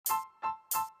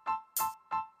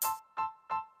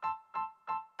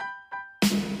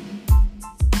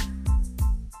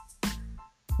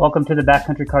Welcome to the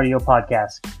Backcountry Cardio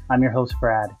Podcast. I'm your host,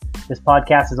 Brad. This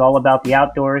podcast is all about the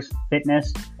outdoors,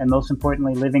 fitness, and most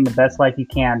importantly, living the best life you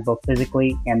can, both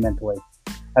physically and mentally.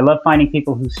 I love finding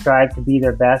people who strive to be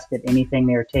their best at anything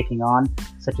they are taking on,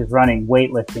 such as running,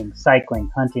 weightlifting, cycling,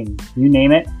 hunting, you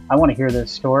name it. I want to hear their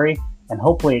story, and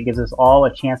hopefully it gives us all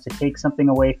a chance to take something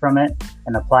away from it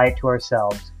and apply it to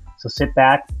ourselves. So sit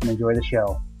back and enjoy the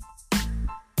show.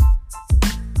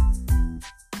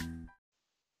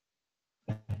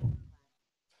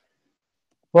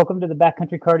 Welcome to the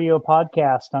Backcountry Cardio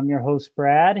Podcast. I'm your host,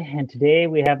 Brad, and today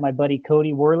we have my buddy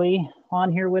Cody Worley on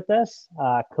here with us.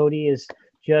 Cody is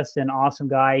just an awesome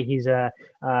guy. He's a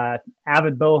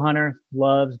avid bow hunter,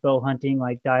 loves bow hunting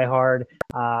like diehard,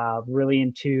 really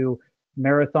into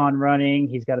marathon running.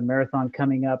 He's got a marathon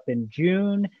coming up in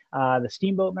June, the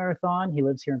Steamboat Marathon. He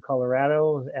lives here in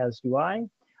Colorado, as do I.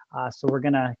 So we're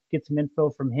going to get some info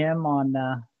from him on,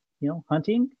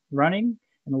 hunting, running,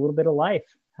 and a little bit of life.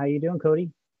 How you doing, Cody?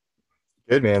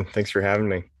 Good, man. Thanks for having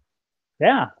me.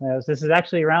 Yeah, this is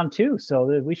actually round 2,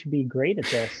 so we should be great at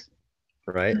this.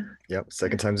 Right. Yep.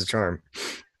 Second time's a charm.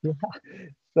 Yeah.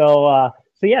 So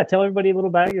yeah, tell everybody a little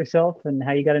about yourself and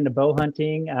how you got into bow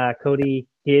hunting. Cody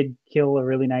did kill a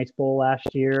really nice bull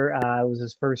last year. It was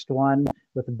his first one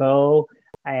with a bow,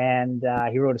 and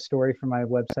he wrote a story for my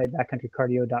website,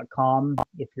 backcountrycardio.com,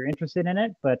 if you're interested in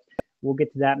it. But we'll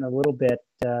get to that in a little bit.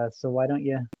 So why don't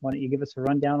you give us a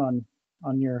rundown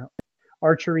on your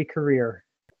archery career?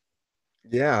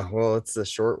 Yeah, well, it's a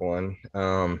short one.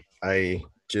 I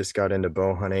just got into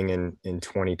bow hunting in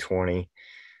 2020.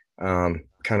 Kind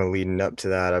of leading up to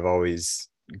that, I've always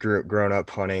grown up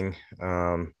hunting.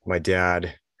 My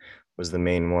dad was the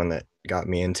main one that got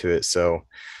me into it. So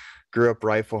grew up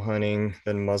rifle hunting,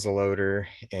 then muzzleloader.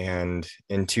 And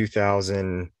in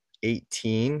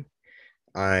 2018,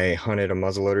 I hunted a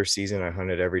muzzleloader season. I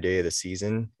hunted every day of the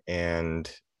season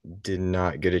and did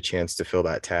not get a chance to fill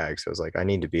that tag. So I was like, I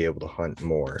need to be able to hunt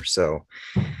more. So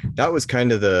that was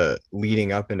kind of the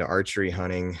leading up into archery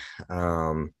hunting,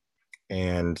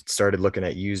 and started looking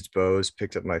at used bows,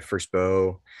 picked up my first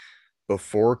bow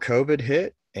before COVID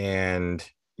hit and,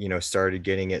 started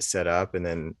getting it set up. And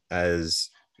then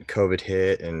as COVID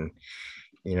hit and,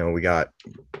 we got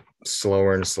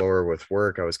slower and slower with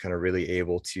work, I was kind of really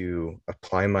able to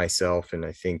apply myself and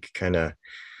I think kind of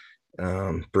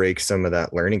break some of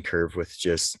that learning curve with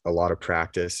just a lot of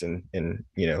practice and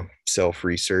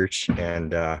self-research.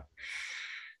 And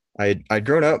I'd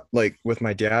grown up like with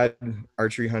my dad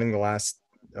archery hunting the last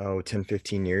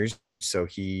 10-15 years. So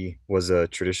he was a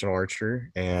traditional archer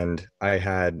and I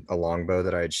had a longbow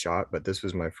that I had shot, but this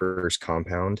was my first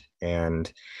compound,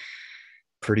 and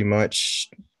pretty much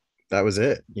that was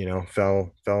it.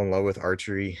 Fell in love with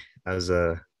archery as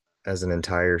an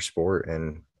entire sport.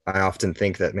 And I often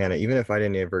think that, man, even if I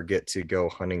didn't ever get to go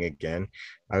hunting again,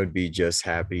 I would be just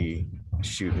happy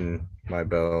shooting my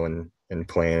bow and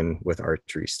playing with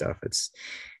archery stuff. It's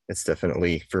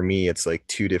definitely, for me, it's like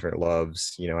two different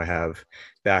loves. I have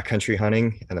backcountry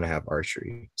hunting and then I have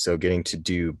archery. So getting to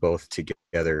do both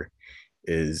together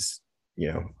is,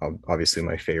 obviously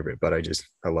my favorite, but I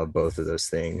love both of those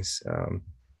things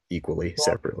equally,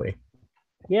 separately.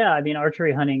 Yeah, I mean,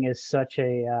 archery hunting is such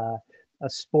a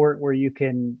sport where you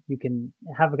can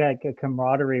have a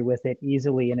camaraderie with it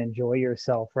easily and enjoy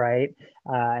yourself, right?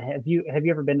 Have you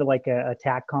ever been to like a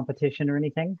tack competition or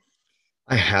anything?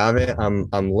 I haven't.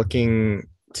 I'm looking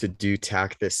to do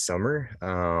tack this summer.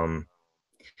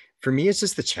 For me, it's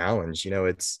just the challenge.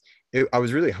 I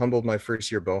was really humbled my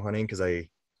first year bow hunting because I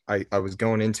was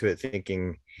going into it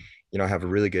thinking, I have a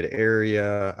really good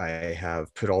area. I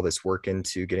have put all this work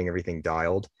into getting everything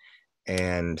dialed,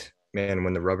 and man,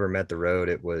 when the rubber met the road,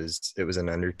 it was an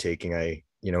undertaking.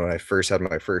 When I first had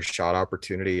my first shot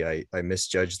opportunity, I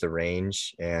misjudged the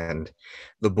range and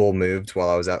the bull moved while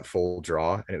I was at full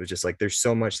draw. And it was just like, there's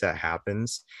so much that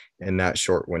happens in that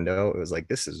short window. It was like,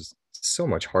 this is so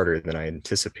much harder than I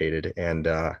anticipated. And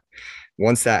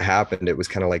once that happened, it was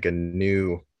kind of like a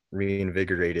new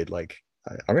reinvigorated, like,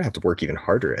 I'm gonna have to work even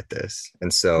harder at this.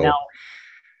 And so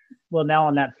now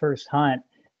on that first hunt,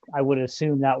 I would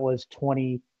assume that was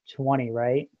 2020,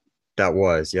 right? That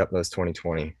was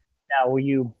 2020. Now, were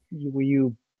you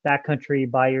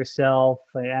backcountry by yourself?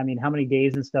 I mean, how many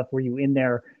days and stuff were you in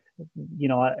there,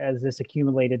 as this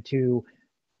accumulated to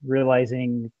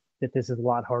realizing that this is a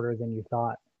lot harder than you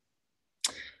thought?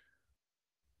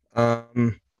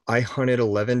 I hunted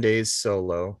 11 days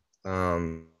solo.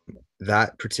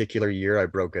 That particular year I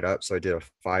broke it up. So I did a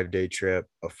 5-day trip,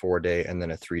 a 4-day, and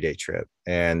then a 3-day trip.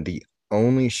 And the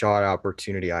only shot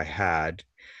opportunity I had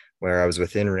where I was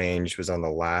within range was on the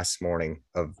last morning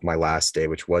of my last day,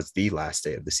 which was the last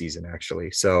day of the season,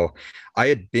 actually. So I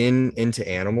had been into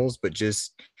animals, but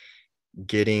just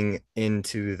getting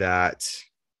into that,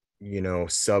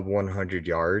 sub 100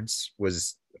 yards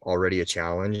was already a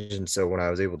challenge. And so when I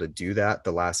was able to do that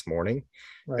the last morning, it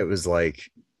Right. was like,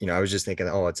 I was just thinking,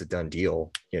 oh, it's a done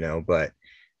deal, but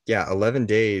yeah, 11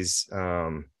 days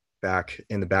back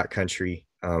in the backcountry,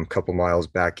 couple miles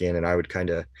back in, and I would kind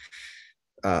of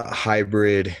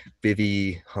hybrid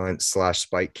bivy hunt slash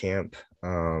spike camp,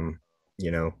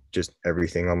 just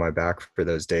everything on my back for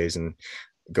those days, and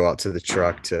go out to the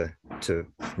truck to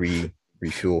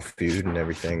refuel food and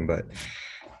everything. But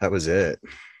that was it.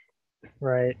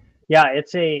 Right. Yeah,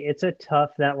 it's a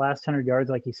tough that last 100 yards,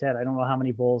 like you said. I don't know how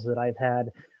many bulls that I've had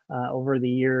over the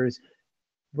years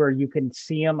where you can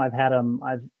see them. I've had them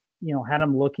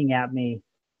looking at me,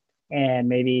 and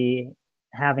maybe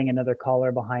having another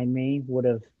caller behind me would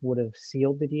have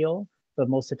sealed the deal. But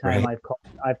most of the time, Right.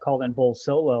 I've called in bulls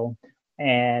solo,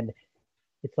 and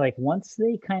it's like once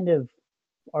they kind of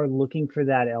are looking for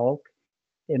that elk,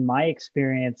 in my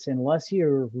experience, unless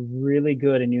you're really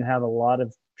good and you have a lot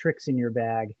of tricks in your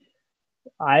bag,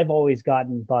 I've always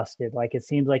gotten busted. Like it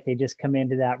seems like they just come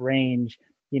into that range,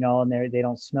 and they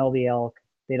don't smell the elk,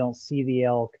 they don't see the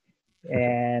elk,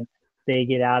 and they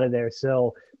get out of there.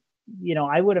 So,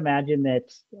 I would imagine that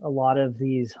a lot of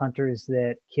these hunters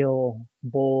that kill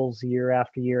bulls year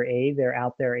after year, they're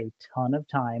out there a ton of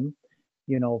time,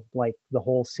 like the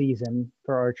whole season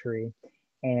for archery,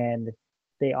 and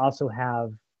they also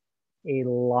have a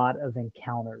lot of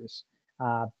encounters.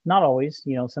 Not always,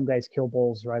 some guys kill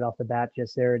bulls right off the bat,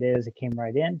 just there it is, it came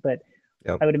right in. But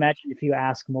Yep. I would imagine if you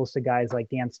ask most of the guys like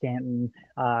Dan Stanton,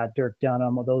 Dirk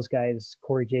Dunham, or those guys,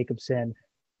 Corey Jacobson,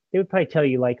 they would probably tell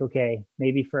you, like, okay,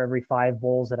 maybe for every 5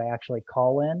 bulls that I actually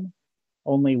call in,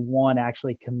 only one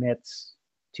actually commits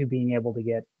to being able to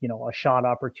get, a shot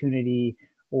opportunity,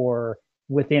 or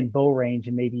within bow range,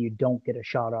 and maybe you don't get a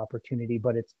shot opportunity,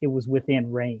 but it was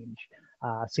within range.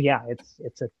 So yeah,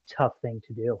 it's a tough thing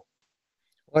to do.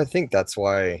 Well, I think that's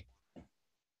why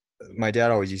my dad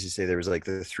always used to say there was like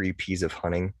the 3 P's of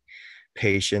hunting: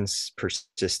 patience,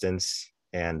 persistence,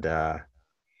 and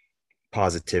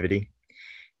positivity.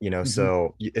 Mm-hmm.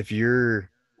 So if you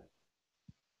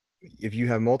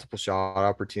have multiple shot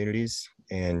opportunities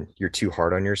and you're too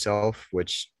hard on yourself,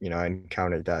 which I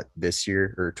encountered that this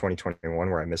year, or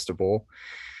 2021, where I missed a bowl.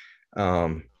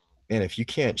 And if you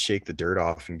can't shake the dirt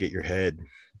off and get your head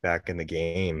back in the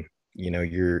game,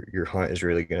 your hunt is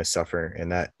really going to suffer.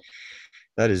 And that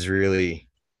is really,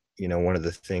 one of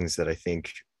the things that I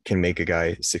think can make a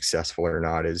guy successful or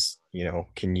not is,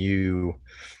 can you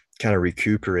kind of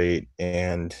recuperate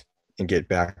and get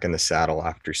back in the saddle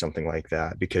after something like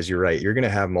that? Because you're right, you're going to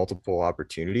have multiple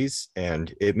opportunities,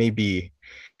 and it may be,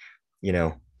 you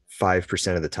know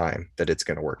 5% of the time that it's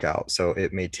going to work out. So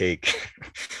it may take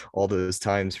all those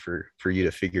times for you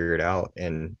to figure it out,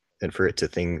 and for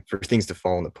things to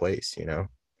fall into place.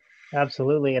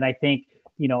 Absolutely. And I think,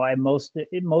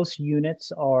 most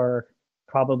units are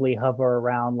probably hover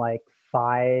around like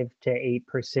 5 to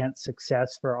 8%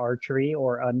 success for archery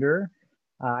or under.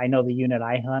 I know the unit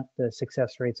I hunt, the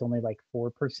success rate's only like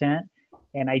 4%.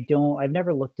 And I've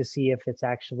never looked to see if it's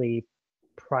actually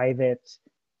private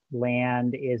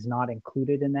land is not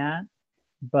included in that.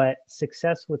 But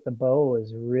success with the bow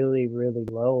is really, really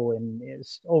low, and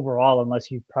is overall, unless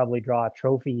you probably draw a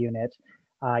trophy unit,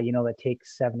 that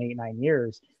takes 7, 8, 9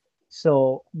 years.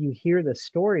 So you hear the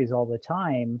stories all the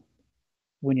time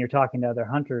when you're talking to other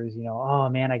hunters, oh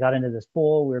man, I got into this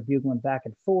bull, we were bugling back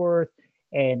and forth,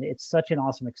 and it's such an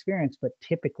awesome experience. But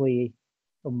typically,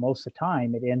 most of the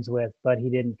time, it ends with, but he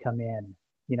didn't come in,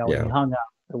 he Yeah. hung up,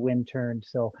 the wind turned.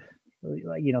 So,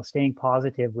 staying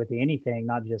positive with anything,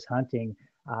 not just hunting,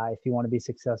 if you want to be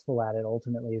successful at it,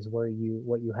 ultimately is what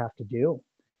you have to do.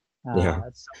 Yeah.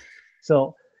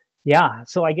 So yeah,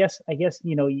 so I guess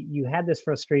you had this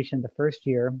frustration the first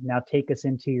year. Now take us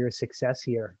into your success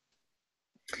year.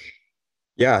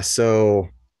 Yeah. So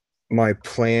my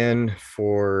plan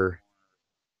for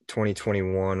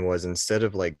 2021 was, instead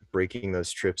of like breaking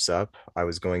those trips up, I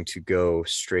was going to go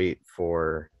straight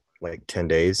for like 10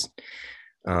 days.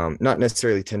 Not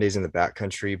necessarily 10 days in the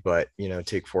backcountry, but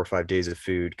take 4 or 5 days of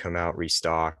food, come out,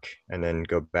 restock, and then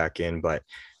go back in. But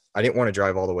I didn't want to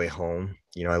drive all the way home.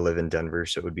 I live in Denver,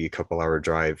 so it would be a couple-hour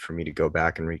drive for me to go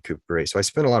back and recuperate. So I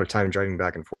spent a lot of time driving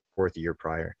back and forth the year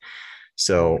prior. Right.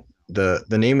 So the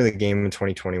name of the game in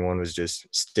 2021 was just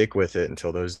stick with it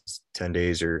until those 10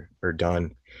 days are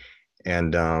done.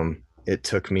 And it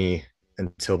took me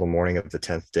until the morning of the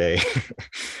 10th day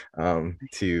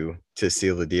to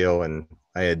seal the deal. And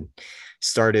I had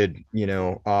started,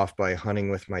 off by hunting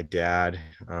with my dad,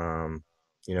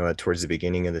 towards the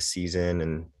beginning of the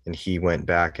season, and he went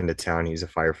back into town. He's a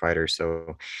firefighter,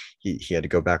 so he had to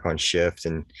go back on shift,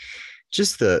 and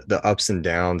just the ups and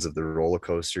downs of the roller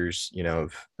coasters,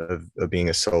 of being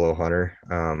a solo hunter.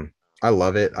 I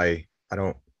love it. I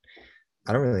don't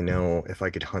really know if I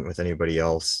could hunt with anybody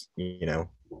else,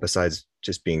 besides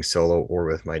just being solo or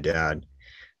with my dad.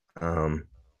 Um,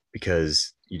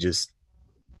 because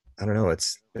I don't know,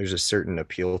 there's a certain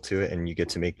appeal to it, and you get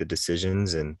to make the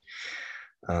decisions. And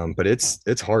but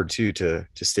it's hard too to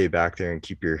stay back there and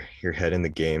keep your head in the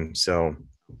game. So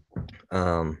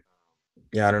um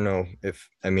yeah, I don't know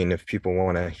if people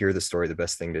want to hear the story, the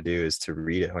best thing to do is to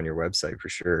read it on your website for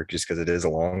sure, just because it is a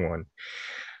long one.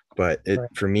 But it Right.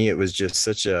 for me, it was just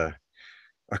such a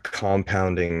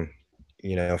compounding,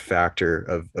 factor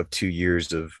of 2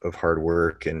 years of hard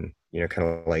work. And, kind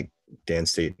of like Dan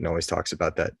Staten always talks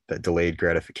about, that delayed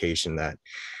gratification, that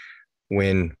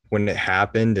when it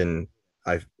happened, and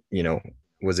I, you know,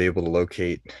 was able to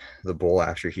locate the bull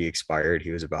after he expired. He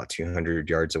was about 200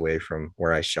 yards away from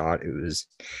where I shot. It was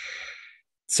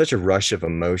such a rush of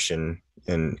emotion,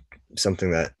 and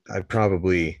something that I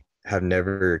probably have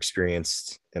never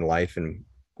experienced in life, and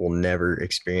will never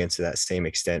experience to that same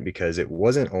extent, because it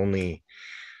wasn't only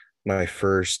my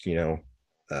first,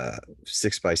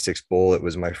 6x6 bull. It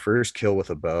was my first kill with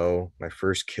a bow, my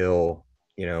first kill,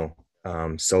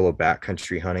 solo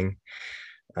backcountry hunting.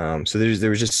 So there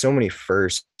was just so many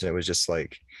firsts, and it was just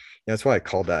like, that's why I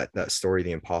called that story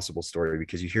the impossible story,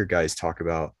 because you hear guys talk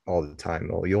about all the time,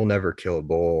 oh, you'll never kill a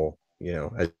bull,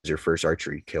 as your first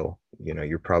archery kill.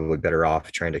 You're probably better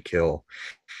off trying to kill,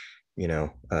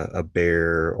 a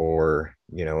bear, or,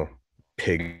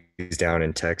 pigs down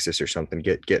in Texas or something,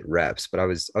 get reps. But I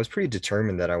was pretty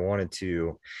determined that I wanted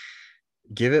to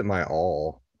give it my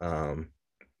all,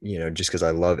 just because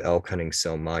I love elk hunting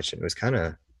so much. And it was kind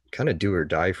of do or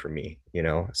die for me.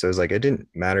 So it was like, it didn't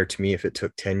matter to me if it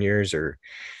took 10 years or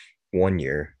 1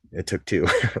 year. It took two.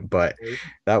 But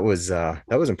that was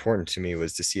important to me,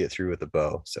 was to see it through with a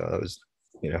bow. So that was,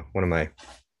 one of my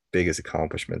biggest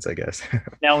accomplishments, I guess.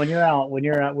 Now, when you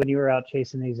were out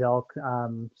chasing these elk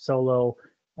solo,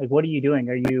 like what are you doing?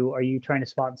 Are you trying to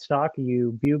spot and stalk? Are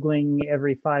you bugling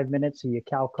every 5 minutes? Are you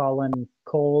cow calling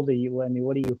cold? I mean,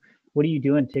 what are you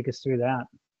doing? Take us through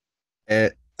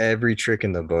that. Every trick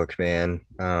in the book, man.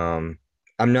 I'm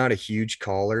not a huge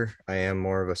caller. I am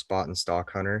more of a spot and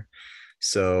stalk hunter.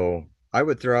 So I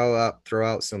would throw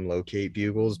out some locate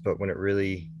bugles, but when it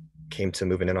really came to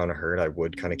moving in on a herd, I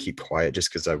would kind of keep quiet,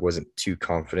 just because I wasn't too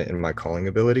confident in my calling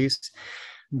abilities.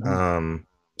 Hmm. Um,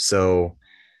 so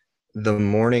the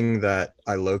morning that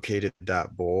I located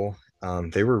that bull,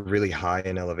 they were really high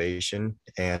in elevation,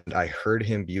 and I heard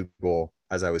him bugle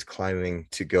as I was climbing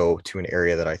to go to an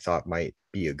area that I thought might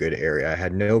be a good area. I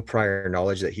had no prior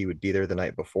knowledge that he would be there the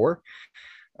night before,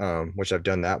 which I've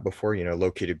done that before,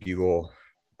 located bugle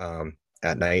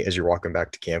at night as you're walking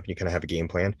back to camp, and you kind of have a game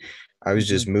plan. I was Hmm.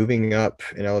 just moving up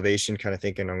in elevation, kind of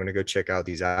thinking, I'm going to go check out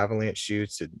these avalanche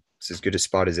chutes. It's as good a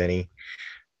spot as any.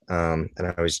 And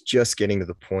I was just getting to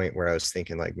the point where I was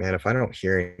thinking, like, man, if I don't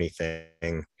hear anything,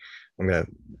 I'm gonna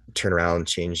turn around,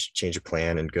 change a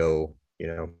plan, and go,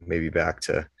 maybe back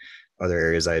to other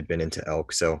areas I had been into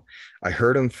elk. So I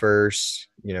heard him first,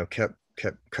 kept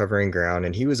covering ground,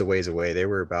 and he was a ways away. They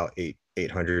were about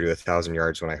 800 to 1,000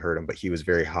 yards when I heard him, but he was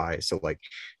very high, so like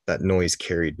that noise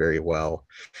carried very well.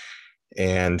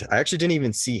 And I actually didn't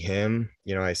even see him.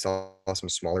 I saw some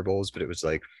smaller bulls, but it was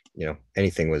like,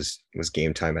 anything was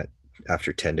game time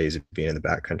after 10 days of being in the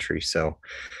backcountry. So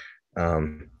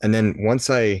and then once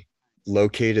I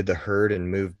located the herd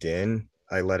and moved in,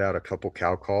 I let out a couple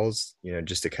cow calls,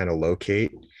 just to kind of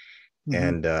locate. Hmm.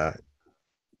 And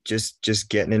just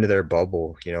getting into their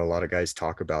bubble. A lot of guys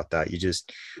talk about that.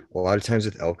 A lot of times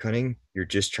with elk hunting, you're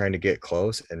just trying to get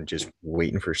close and just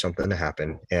waiting for something to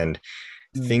happen. And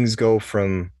things go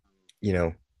from, you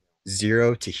know,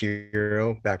 zero to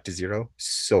hero back to zero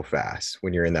so fast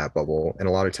when you're in that bubble. And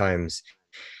a lot of times,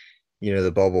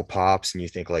 the bubble pops and you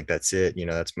think, like, that's it,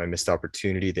 that's my missed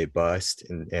opportunity. They bust,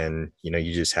 and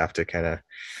you just have to kind of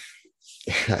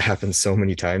that happened so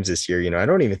many times this year. I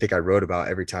don't even think I wrote about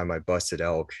every time I busted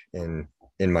elk in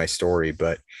my story,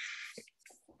 but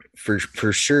for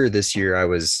sure this year I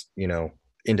was,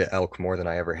 into elk more than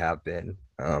I ever have been.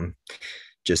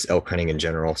 Just elk hunting in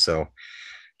general. So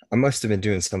I must have been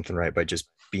doing something right by just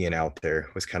being out there,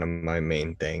 was kind of my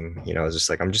main thing. I was just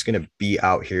like, I'm just going to be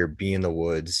out here, be in the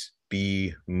woods,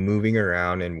 be moving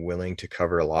around and willing to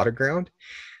cover a lot of ground.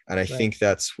 And I Right. think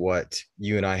that's what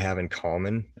you and I have in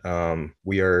common.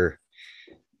 We are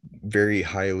very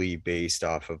highly based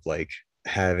off of like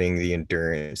having the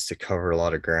endurance to cover a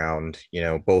lot of ground,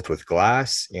 both with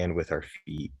glass and with our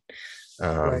feet.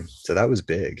 Right. So that was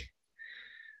big.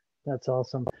 That's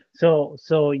awesome.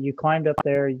 So you climbed up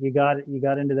there, you got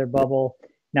into their bubble.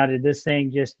 Now, did this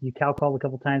thing just you cow called a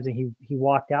couple times and he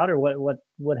walked out, or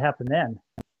what happened then?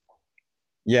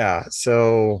 Yeah.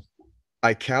 So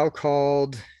I cow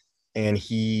called and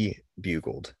he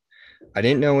bugled. I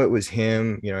didn't know it was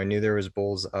him. I knew there was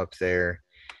bulls up there,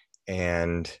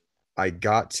 and I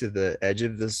got to the edge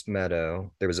of this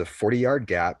meadow. There was a 40-yard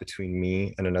gap between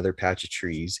me and another patch of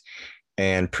trees.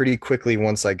 And pretty quickly,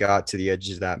 once I got to the edge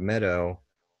of that meadow,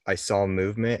 I saw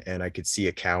movement and I could see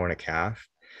a cow and a calf.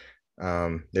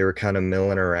 They were kind of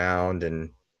milling around,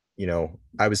 and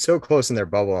I was so close in their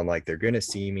bubble. I'm like, they're gonna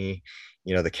see me.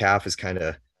 The calf is kind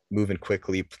of moving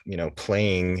quickly,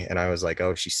 playing, and I was like,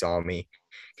 oh, she saw me,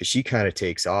 because she kind of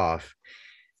takes off.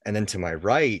 And then to my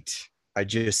right, I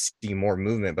just see more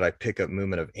movement, but I pick up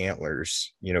movement of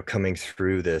antlers, coming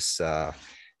through this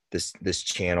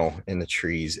channel in the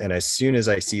trees. And as soon as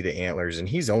I see the antlers, and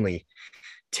he's only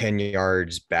 10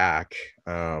 yards back,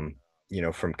 from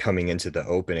coming into the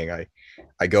opening,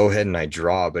 I go ahead and I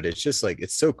draw, but it's just like,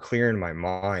 it's so clear in my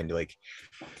mind. Like,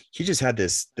 he just had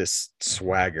this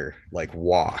swagger, like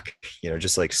walk,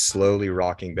 just like slowly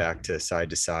rocking back to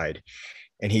side.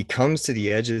 And he comes to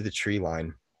the edge of the tree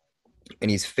line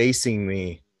and he's facing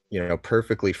me,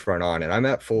 perfectly front on. And I'm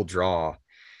at full draw.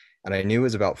 And I knew it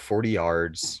was about 40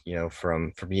 yards,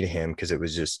 from me to him, because it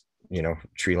was just,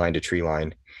 tree line to tree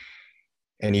line.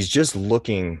 And he's just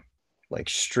looking like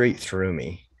straight through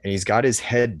me. And he's got his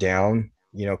head down,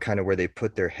 kind of where they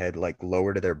put their head like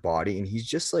lower to their body. And he's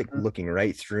just like Mhm. looking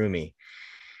right through me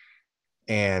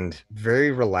and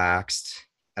very relaxed.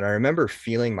 And I remember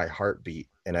feeling my heartbeat,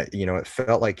 and it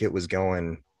felt like it was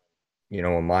going,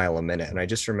 a mile a minute. And I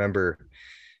just remember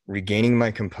regaining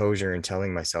my composure and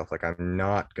telling myself, like, I'm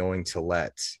not going to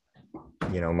let,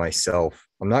 I'm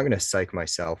not going to psych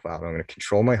myself out. I'm going to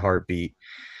control my heartbeat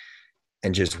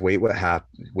and just wait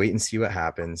and see what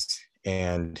happens.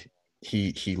 And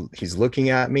he's looking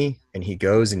at me, and he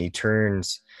goes and he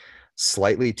turns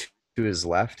slightly to his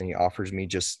left, and he offers me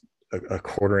just a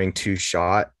quartering two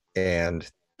shot, and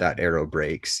that arrow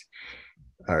breaks,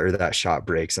 or that shot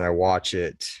breaks. And I watched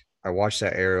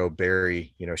that arrow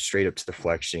bury, straight up to the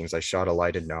fletchings. I shot a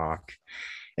lighted nock,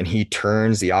 and he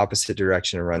turns the opposite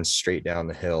direction and runs straight down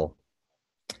the hill.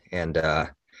 And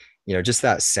just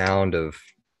that sound of,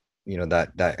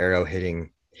 that arrow hitting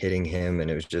him.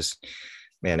 And it was just,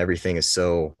 man, everything is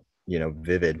so,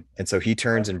 vivid. And so he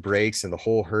turns and breaks, and the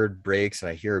whole herd breaks, and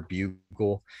I hear a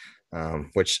bugle,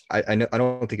 which I know, I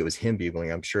don't think it was him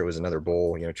bugling. I'm sure it was another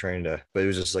bull, trying to, but it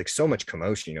was just like so much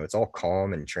commotion. It's all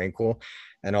calm and tranquil,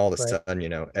 and all of a Right.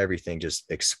 sudden, everything just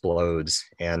explodes.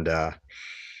 And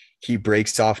he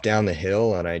breaks off down the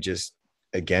hill, and I just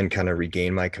again kind of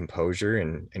regain my composure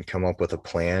and come up with a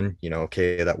plan.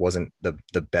 Okay, that wasn't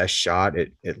the best shot.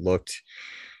 It looked,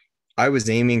 I was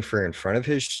aiming for in front of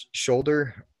his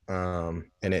shoulder, and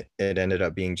it ended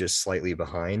up being just slightly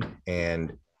behind,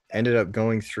 and ended up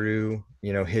going through,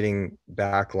 hitting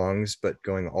back lungs, but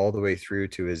going all the way through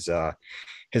to his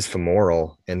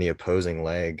femoral in the opposing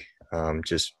leg.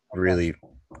 Just Okay. really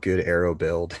good arrow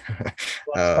build.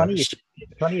 Well, it's uh, funny.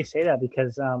 It's funny you say that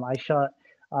because I shot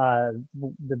uh,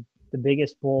 the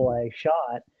biggest bull I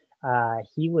shot.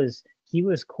 He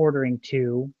was quartering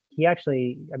two. He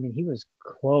actually, I mean, he was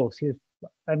close.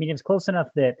 I mean, it was close enough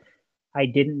that I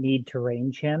didn't need to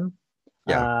range him.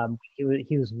 yeah,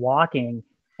 He was walking,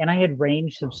 and I had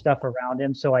ranged some stuff around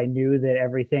him, so I knew that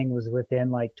everything was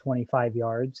within like 25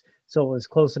 yards. So it was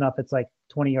close enough. It's like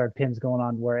 20-yard pins going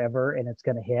on wherever, and it's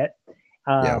going to hit.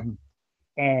 yeah, Um,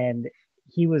 and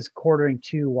he was quartering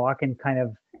two, walking kind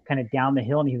of down the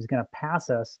hill, and he was going to pass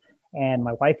us. And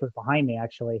my wife was behind me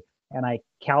actually, and I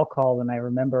cow called, and I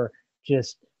remember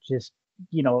just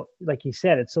like you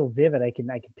said, it's so vivid. I can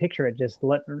picture it just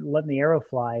letting the arrow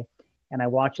fly, and I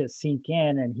watch it sink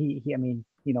in, and he I mean,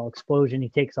 explosion, he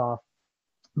takes off.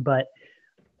 But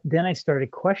then I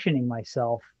started questioning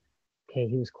myself. Okay,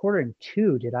 he was quartering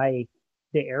two. The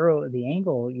arrow, the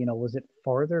angle, was it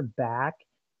farther back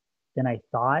than I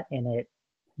thought, and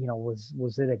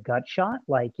was it a gut shot?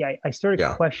 Like, yeah, I started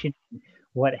yeah. questioning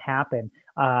what happened,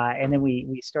 and then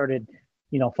we started,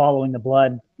 following the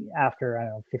blood after, I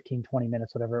don't know, 15, 20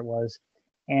 minutes, whatever it was,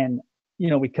 and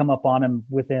we come up on him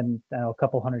within, I don't know, a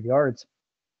couple hundred yards,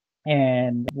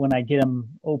 and when I get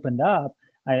him opened up,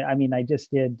 I mean, I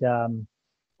just did the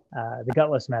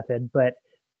gutless method, but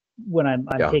when I'm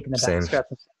Yeah, taking the back same.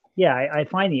 straps, yeah, I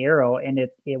find the arrow, and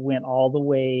it went all the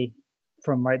way.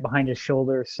 from right behind his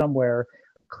shoulder somewhere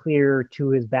clear to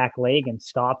his back leg and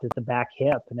stopped at the back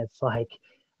hip. And it's like,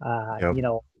 Yep. you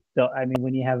know, so, I mean,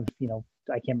 when you have,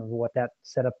 I can't remember what that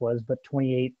setup was, but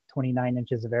 28, 29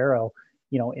 inches of arrow,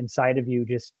 inside of you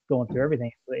just going through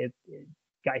everything.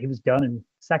 He was done in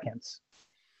seconds.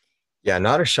 Yeah,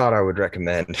 not a shot I would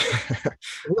recommend.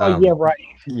 Oh, yeah, right.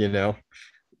 You know,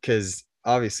 because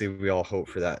obviously we all hope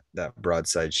for that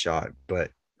broadside shot,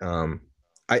 but um,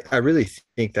 I really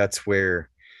think that's where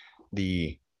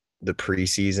the the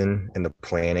preseason and the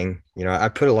planning, I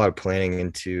put a lot of planning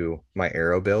into my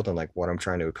arrow build and like what I'm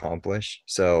trying to accomplish.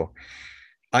 So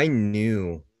I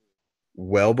knew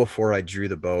well before I drew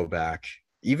the bow back,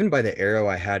 even by the arrow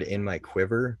I had in my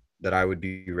quiver, that I would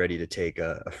be ready to take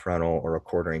a frontal or a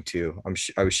quartering too.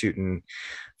 I was shooting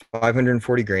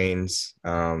 540 grains,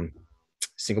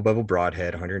 single bevel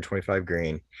broadhead, 125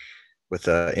 grain with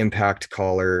a impact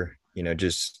collar,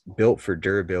 just built for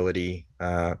durability,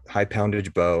 high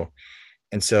poundage bow.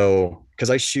 And so,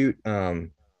 because I shoot the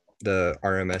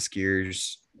RMS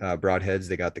gears broadheads,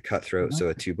 they got the cutthroat, Mhm. so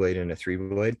a 2 blade and a 3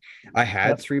 blade. I had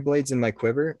Yep. 3 blades in my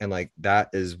quiver, and like that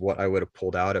is what I would have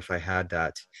pulled out if I had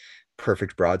that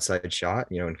perfect broadside shot,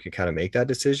 and could kind of make that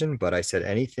decision. But I said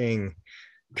anything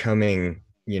coming,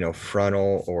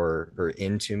 frontal or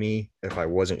into me, if I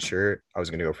wasn't sure, I was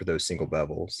going to go for those single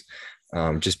bevels,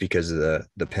 just because of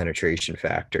the penetration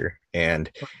factor.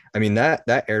 And I mean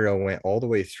that arrow went all the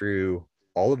way through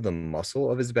all of the muscle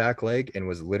of his back leg and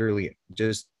was literally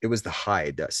just, it was the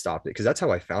hide that stopped it, because that's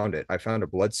how I found it. I found a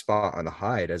blood spot on the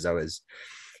hide as I was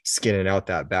skinning out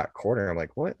that back quarter. I'm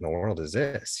like, what in the world is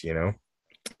this,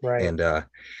 Right. and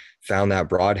found that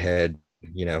broadhead,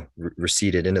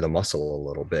 receded into the muscle a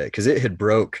little bit because it had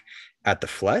broke at the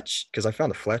fletch, because I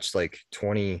found the fletch like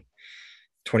 20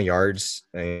 yards,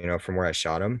 from where I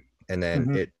shot him. And then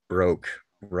Hmm. it broke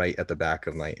right at the back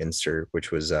of my insert,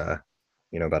 which was, about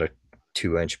a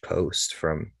 2 inch post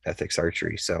from Ethics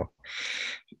Archery. So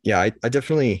yeah, I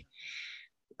definitely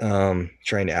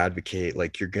trying to advocate,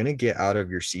 like, you're going to get out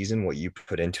of your season what you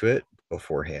put into it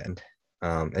beforehand.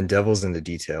 And devil's in the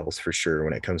details for sure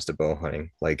when it comes to bow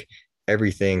hunting. Like,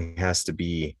 everything has to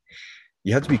be,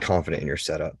 you have to be confident in your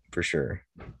setup for sure.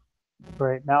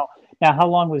 Right. Now, how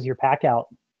long was your pack out?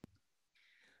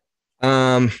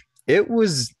 um it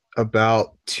was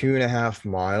about 2.5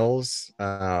 miles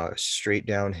straight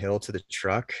downhill to the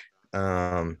truck.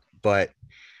 But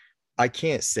I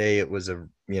can't say it was a,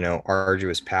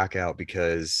 arduous pack out,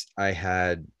 because I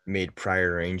had made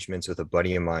prior arrangements with a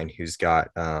buddy of mine who's got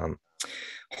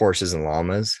horses and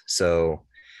llamas. So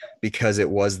because it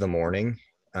was the morning,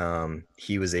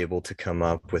 he was able to come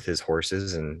up with his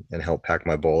horses and help pack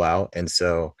my bowl out. And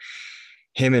so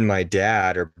him and my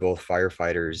dad are both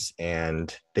firefighters,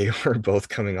 and they were both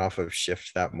coming off of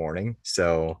shift that morning.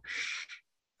 So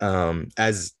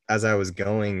as I was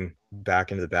going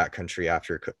back into the backcountry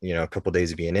after, a couple of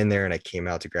days of being in there, and I came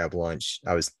out to grab lunch,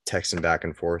 I was texting back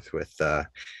and forth with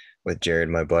Jared,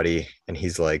 my buddy, and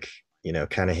he's like,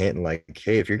 kind of hinting like,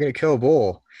 hey, if you're gonna kill a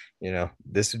bull,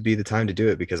 this would be the time to do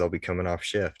it, because I'll be coming off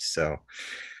shift. So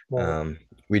Right. um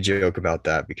we joke about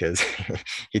that because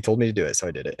he told me to do it, so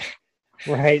I did it.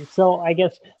 Right. So I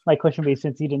guess my question would be,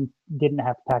 since you didn't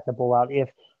have to pack the bowl out, if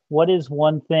what is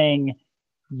one thing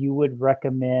you would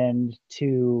recommend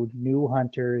to new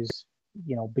hunters,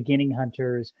 beginning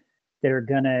hunters that are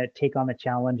gonna take on the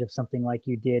challenge of something like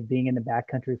you did, being in the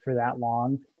backcountry for that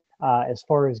long, as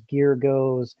far as gear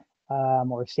goes,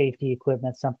 or safety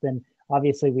equipment, something.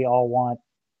 Obviously, we all want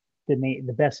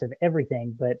the best of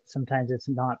everything, but sometimes it's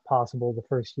not possible the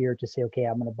first year to say, okay,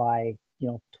 I'm going to buy,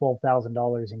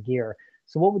 $12,000 in gear.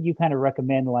 So what would you kind of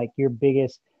recommend, like your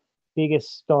biggest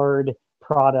starred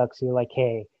products? You're like,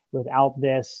 hey, without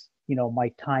this, my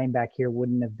time back here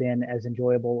wouldn't have been as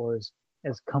enjoyable or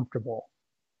as comfortable.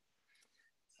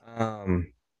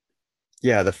 um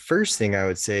yeah, the first thing I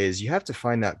would say is you have to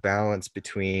find that balance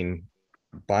between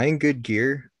buying good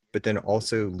gear, but then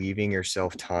also leaving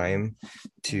yourself time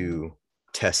to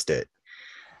test it.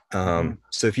 Mm-hmm.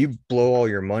 So if you blow all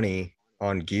your money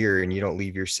on gear and you don't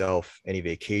leave yourself any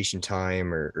vacation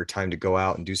time or time to go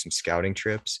out and do some scouting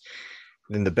trips,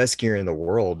 then the best gear in the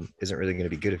world isn't really going to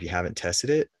be good if you haven't tested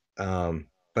it.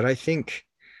 But I think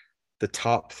the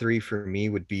top three for me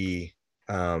would be,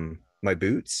 my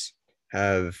boots.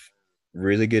 Have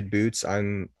really good boots.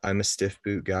 I'm a stiff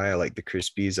boot guy. I like the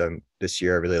Crispies. This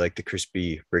year I really like the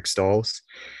crispy Brickstalls.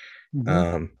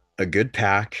 Mm-hmm. A good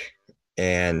pack,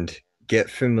 and get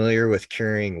familiar with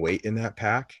carrying weight in that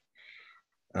pack.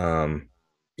 Um,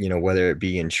 whether it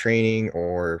be in training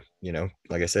or,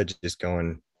 like I said, just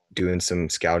going doing some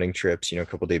scouting trips, a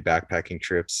couple day backpacking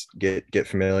trips, get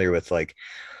familiar with like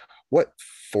what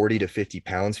 40 to 50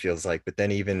 pounds feels like. But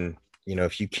then even,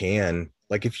 if you can,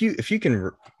 like if you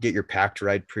can get your pack to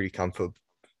ride pretty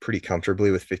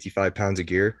comfortably with 55 pounds of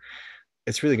gear,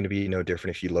 it's really going to be no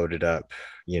different if you load it up,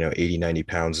 80, 90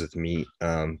 pounds with meat.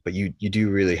 But you do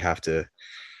really have to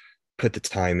put the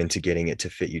time into getting it to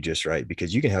fit you just right,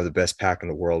 because you can have the best pack in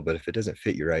the world, but if it doesn't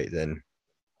fit you right, then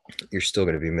you're still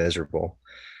going to be miserable.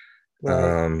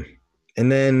 Right. Um,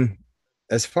 and then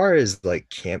as far as like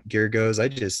camp gear goes, I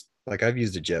just like I've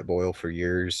used a jet boil for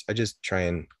years. I just try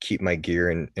and keep my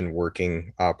gear in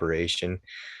working operation.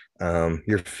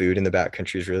 Your food in the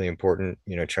backcountry is really important.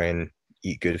 Try and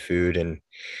eat good food, and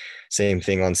same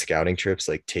thing on scouting trips.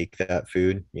 Like take that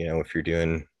food. If you're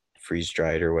doing freeze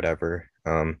dried or whatever.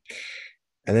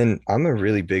 And then I'm a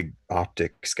really big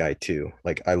optics guy too.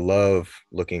 Like I love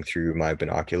looking through my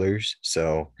binoculars.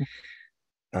 So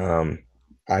um,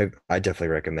 I definitely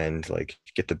recommend like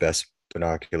get the best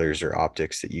binoculars or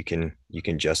optics that you can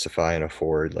justify and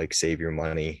afford, like save your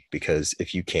money, because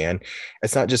if you can,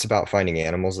 it's not just about finding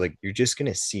animals, like you're just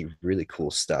going to see really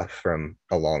cool stuff from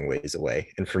a long ways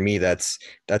away. And for me, that's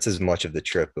as much of the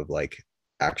trip of like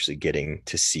actually getting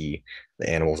to see the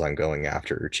animals I'm going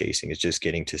after or chasing. Is just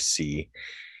getting to see,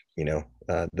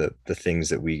 the things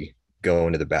that we go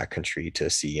into the backcountry to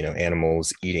see,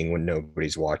 animals eating when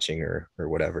nobody's watching or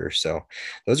whatever. So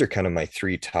those are kind of my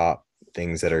three top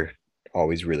things that are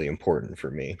always really important for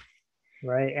me.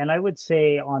 Right. And I would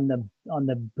say on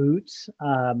the boots,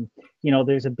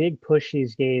 there's a big push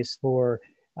these days for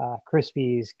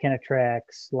Crispies,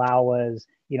 Kenetrex, Lawas,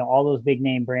 all those big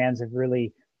name brands have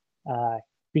really uh,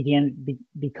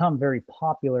 become very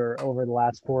popular over the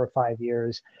last 4 or 5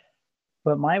 years.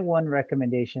 But my one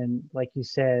recommendation, like you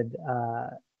said,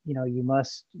 you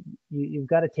must you've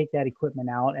got to take that equipment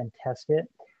out and test it.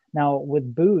 Now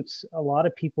with boots, a lot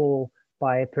of people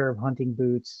buy a pair of hunting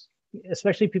boots,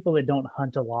 especially people that don't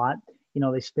hunt a lot.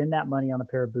 They spend that money on a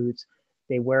pair of boots.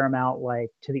 They wear them out like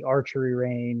to the archery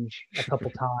range a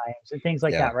couple times and things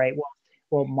like Yeah. that, right?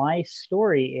 Well, my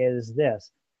story is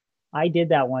this. I did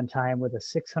that one time with a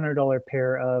 $600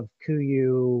 pair of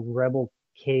Kuiu Rebel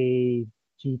K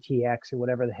GTX or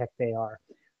whatever the heck they are.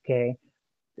 Okay.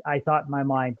 I thought in my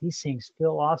mind, these things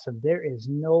feel awesome. There is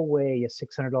no way a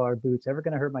 $600 boot's ever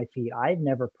going to hurt my feet. I've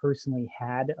never personally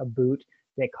had a boot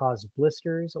that caused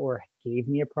blisters or gave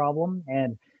me a problem.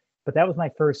 But that was my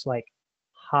first like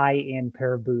high end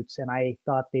pair of boots. And I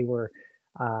thought they were,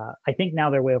 I think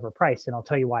now they're way overpriced. And I'll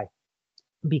tell you why.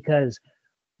 Because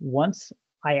once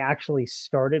I actually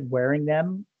started wearing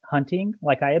them hunting,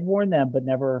 like I had worn them, but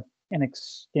never an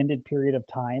extended period of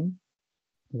time.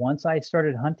 Once I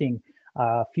started hunting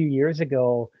a few years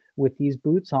ago with these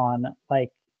boots on, like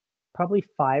probably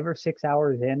 5 or 6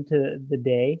 hours into the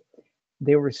day,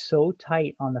 they were so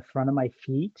tight on the front of my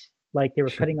feet, like they were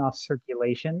cutting off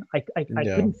circulation. I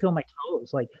Yeah. couldn't feel my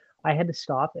toes. Like I had to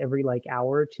stop every like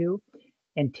hour or two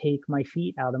and take my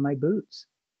feet out of my boots,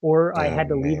 or I Oh had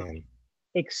to leave them man.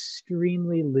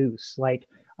 extremely loose, like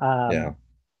Yeah.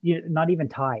 not even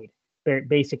tied,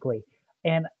 basically.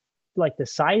 And like the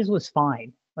size was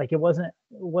fine. Like it was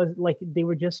like they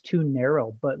were just too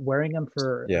narrow, but wearing them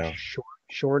for a Yeah.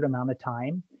 short amount of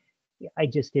time, I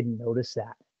just didn't notice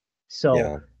that. So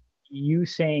Yeah. you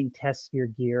saying test your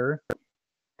gear,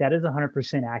 that is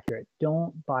 100% accurate.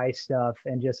 Don't buy stuff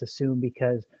and just assume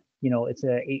because, it's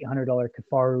a $800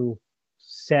 Kafaru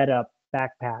setup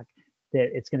backpack that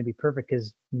it's going to be perfect,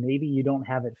 because maybe you don't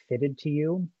have it fitted to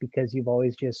you because you've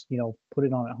always just, put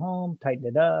it on at home, tightened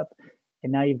it up,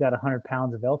 and now you've got 100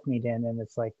 pounds of elk meat in, and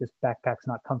it's like this backpack's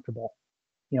not comfortable,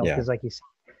 Yeah. because like you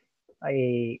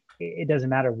said, it doesn't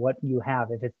matter what you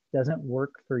have. If it doesn't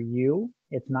work for you,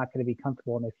 it's not going to be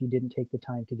comfortable. And if you didn't take the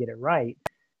time to get it right,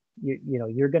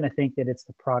 you're going to think that it's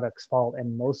the product's fault,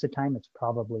 and most of the time it's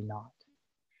probably not.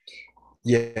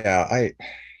 Yeah.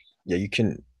 Yeah, you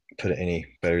can put it any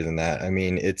better than that. I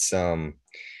mean, it's there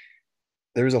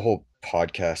was a whole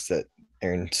podcast that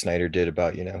Aaron Snyder did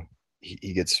about,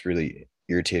 he gets really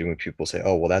irritated when people say,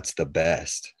 oh, well, that's the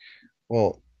best.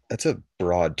 Well, that's a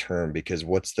broad term, because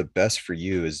what's the best for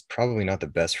you is probably not the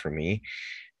best for me.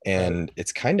 Right. And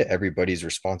it's kind of everybody's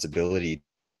responsibility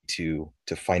to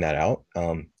find that out.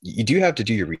 You do have to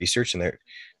do your research, and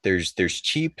there's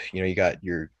cheap, you got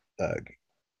your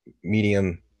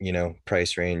medium,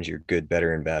 price range, your good,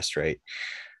 better, and best, right?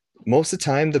 Most of the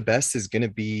time the best is going to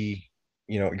be,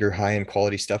 your high end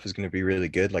quality stuff is going to be really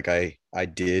good. Like I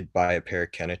did buy a pair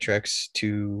of Kenetrex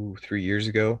 2 3 years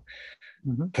ago,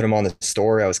 Hmm. put them on the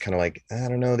store. I was kind of like, I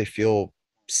don't know, they feel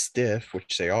stiff,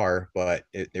 which they are, but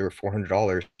they were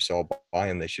 $400, so I'll buy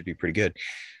them. They should be pretty good.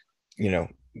 You know,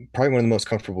 probably one of the most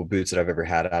comfortable boots that I've ever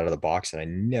had out of the box, and I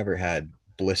never had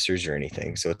blisters or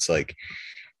anything. So it's like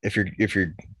if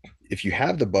you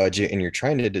have the budget and you're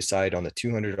trying to decide on the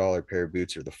 $200 pair of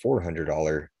boots or the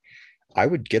 $400, I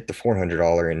would get the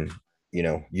 $400, and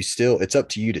you still, it's up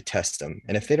to you to test them.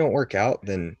 And if they don't work out,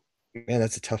 then man,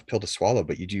 that's a tough pill to swallow.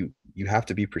 But you have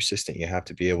to be persistent. You have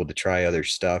to be able to try other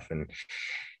stuff. And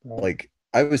Right. like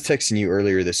I was texting you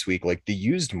earlier this week, like the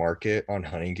used market on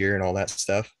hunting gear and all that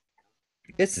stuff,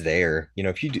 it's there.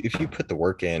 If you put the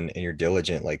work in and you're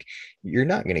diligent, like you're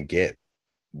not going to get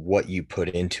what you put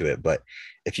into it. But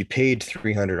if you paid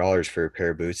 $300 for a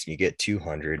pair of boots and you get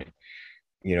 200,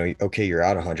 okay, you're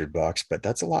out $100, but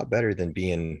that's a lot better than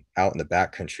being out in the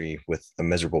backcountry with a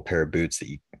miserable pair of boots that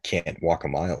you can't walk a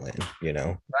mile in.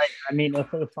 Right. I mean,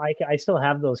 if I still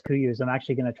have those Kuyus, I'm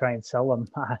actually going to try and sell them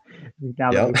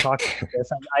now that Yep. we've talked about this.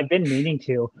 I've been meaning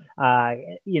to.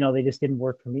 They just didn't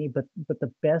work for me. But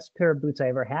the best pair of boots I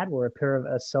ever had were a pair of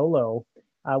a Solo,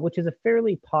 which is a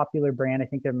fairly popular brand. I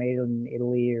think they're made in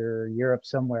Italy or Europe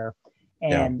somewhere,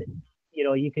 Yeah. and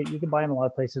you can buy them a lot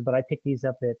of places. But I picked these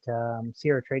up at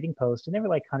Sierra Trading Post, and they were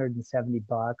like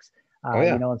 $170. Oh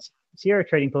yeah. And Sierra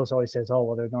Trading Post always says, oh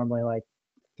well, they're normally like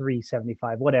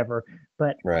 375, whatever.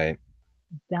 But Right.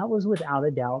 that was without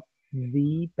a doubt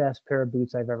the best pair of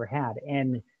boots I've ever had.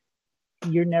 And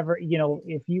you're never,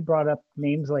 if you brought up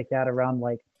names like that around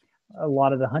like a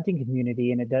lot of the hunting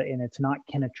community, and it's not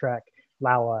Kenetrek,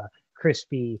 Lawa,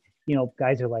 Crispy,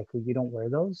 guys are like, well, you don't wear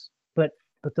those. But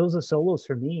those are Solos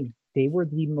for me. They were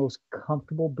the most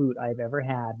comfortable boot I've ever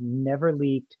had. Never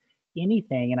leaked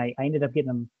anything, and I ended up getting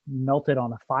them melted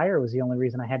on a fire. Was the only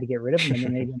reason I had to get rid of them,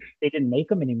 and then they didn't make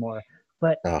them anymore.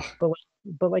 But Oh, but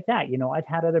but like that, I've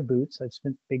had other boots. I've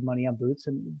spent big money on boots,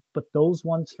 but those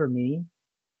ones for me,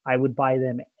 I would buy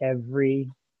them every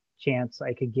chance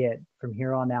I could get from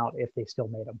here on out if they still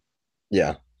made them.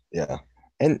 yeah. Yeah.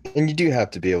 And you do have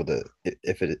to be able to,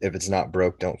 if it's not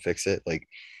broke, don't fix it. Like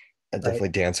I Right. definitely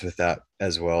dance with that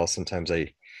as well. Sometimes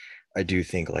I do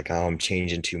think like, oh, I'm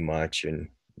changing too much, and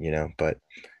but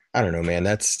I don't know, man.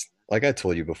 That's like I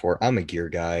told you before, I'm a gear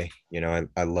guy.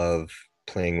 I love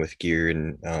playing with gear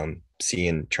and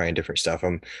seeing, trying different stuff.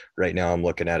 Right now I'm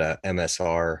looking at a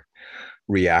MSR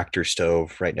reactor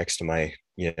stove right next to my,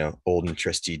 old and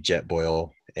trusty jet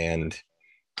boil. And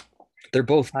they're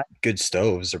both I, good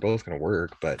stoves. They're both going to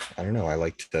work, but I don't know. I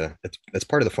like to, that's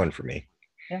part of the fun for me.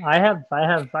 yeah,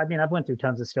 I mean, I've went through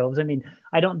tons of stoves. I mean,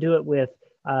 I don't do it with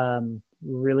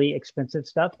really expensive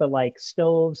stuff, but like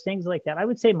stoves, things like that. I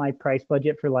would say my price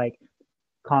budget for like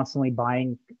constantly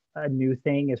buying a new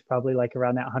thing is probably like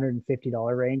around that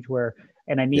 $150 range and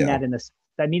Yeah. I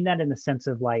mean that in the sense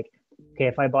of like, okay,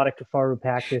 if I bought a Kafaru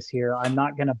pack this year, I'm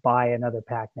not going to buy another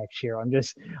pack next year. I'm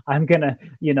going to,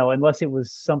 unless it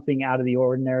was something out of the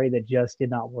ordinary that just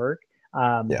did not work.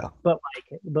 Yeah. But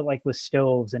like with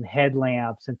stoves and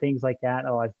headlamps and things like that,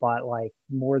 oh, I've bought like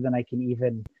more than I can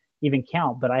even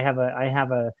count. But I have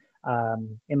a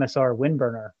MSR wind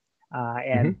burner,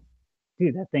 and Hmm.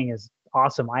 dude, that thing is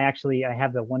awesome. I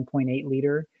have the 1.8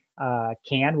 liter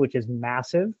can, which is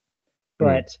massive, Mm.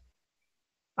 but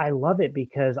I love it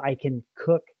because I can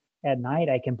cook at night.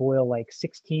 I can boil like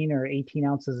 16 or 18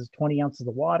 ounces, 20 ounces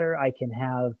of water. I can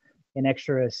have an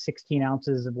extra 16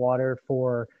 ounces of water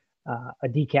for a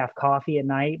decaf coffee at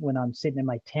night when I'm sitting in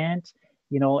my tent,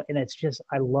 and it's just,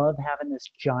 I love having this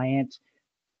giant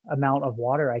amount of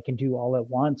water I can do all at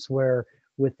once. Where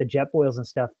with the jet boils and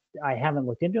stuff, I haven't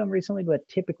looked into them recently, but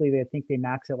typically they think they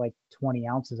max at like 20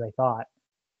 ounces, I thought.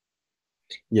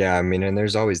 Yeah, I mean, and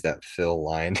there's always that fill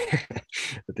line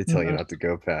that they tell you Mhm. not to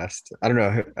go past. I don't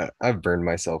know. I've burned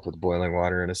myself with boiling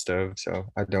water in a stove, so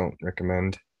I don't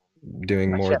recommend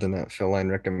doing more than that fill line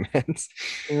recommends.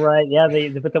 Right. Yeah.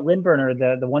 But the wind burner,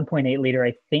 the 1.8 liter,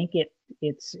 I think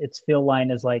its fill line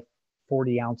is like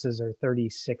 40 ounces or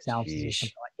 36 ounces or something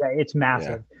Sheesh. like that. It's Yeah.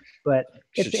 massive, but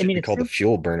I Should mean, be it's called the still,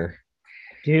 fuel burner.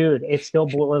 dude, it still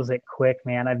boils it quick,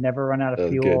 man. I've never run out of That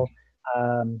was good. fuel.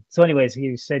 So anyways,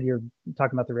 you said you're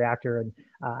talking about the reactor, and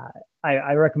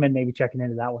I recommend maybe checking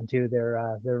into that one too.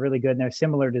 They're really good, and they're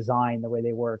similar design the way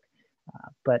they work.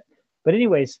 But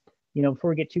anyways, before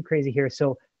we get too crazy here,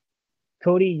 so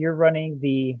Cody, you're running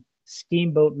the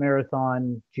Steamboat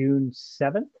Marathon June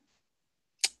 7th.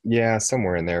 Yeah,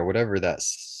 somewhere in there, whatever that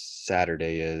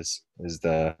Saturday is is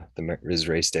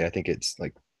race day. I think it's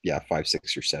like, yeah, 5,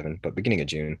 6, or 7, but beginning of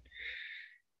June.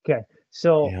 Okay.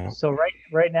 So Yeah. so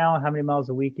right now, how many miles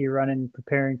a week are you running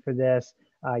preparing for this?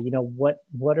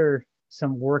 What are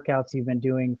some workouts you've been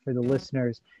doing for the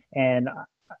listeners? And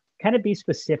kind of be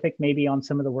specific maybe on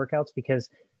some of the workouts, because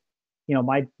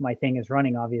my thing is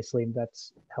running. Obviously,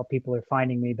 that's how people are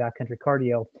finding me, backcountry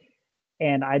cardio.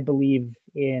 And I believe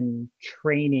in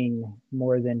training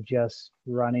more than just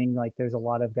running. Like there's a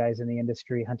lot of guys in the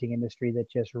industry, hunting industry, that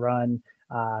just run.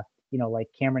 Like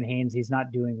Cameron Haynes, he's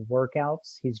not doing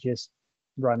workouts, he's just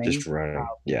running. Just running.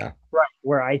 Yeah. Right.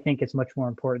 Where I think it's much more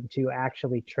important to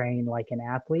actually train like an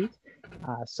athlete.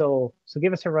 So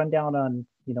give us a rundown on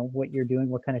what you're doing,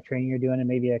 what kind of training you're doing, and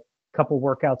maybe a couple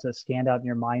workouts that stand out in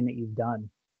your mind that you've done.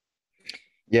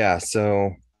 Yeah.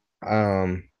 So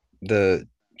the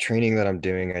training that I'm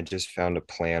doing, I just found a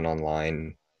plan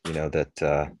online,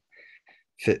 that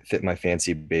fit my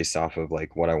fancy based off of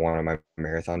like what I wanted my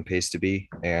marathon pace to be.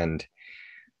 And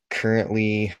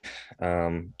currently,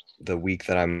 the week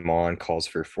that I'm on calls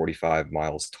for 45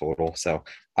 miles total. So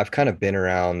I've kind of been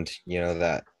around,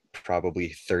 that probably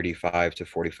 35 to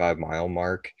 45-mile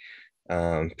mark,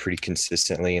 pretty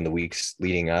consistently in the weeks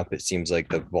leading up. It seems like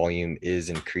the volume is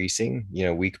increasing,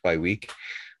 week by week.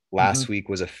 Mm-hmm. Last week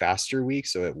was a faster week,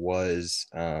 so it was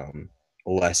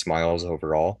less miles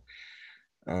overall.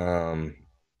 Um,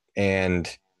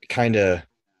 and kind of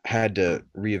had to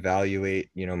reevaluate,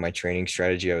 my training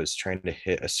strategy. I was trying to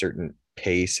hit a certain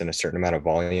pace and a certain amount of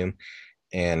volume.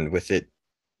 And with it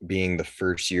being the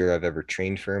first year I've ever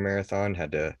trained for a marathon,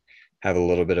 had to have a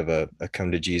little bit of a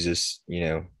come to Jesus,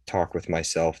 talk with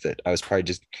myself that I was probably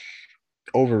just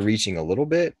overreaching a little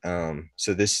bit.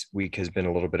 So this week has been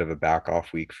a little bit of a back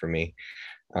off week for me.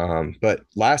 But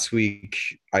last week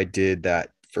I did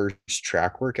that first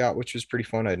track workout, which was pretty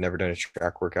fun. I'd never done a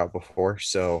track workout before.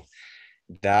 So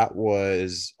that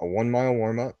was a 1 mile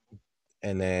warm up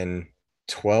and then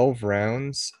 12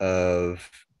 rounds of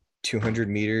 200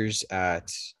 meters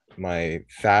at my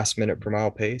fast minute per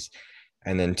mile pace,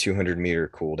 and then 200-meter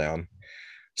cool down.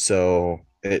 So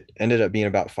it ended up being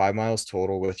about 5 miles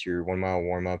total with your 1 mile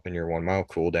warm up and your 1 mile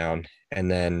cool down. And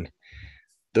then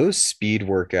those speed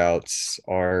workouts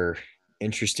are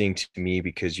interesting to me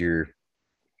because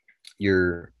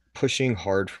you're pushing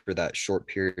hard for that short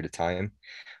period of time,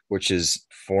 which is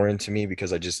foreign to me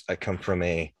because I come from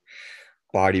a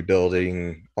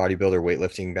bodybuilder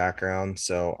weightlifting background,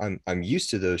 so I'm used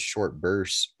to those short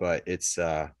bursts, but it's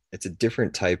a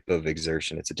different type of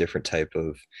exertion. It's a different type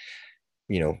of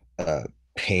you know uh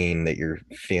pain that you're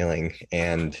feeling,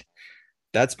 and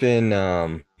that's been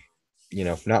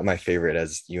not my favorite.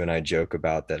 As you and I joke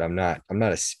about that, I'm not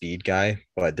a speed guy,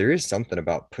 but there is something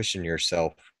about pushing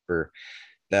yourself for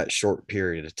that short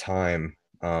period of time.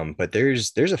 But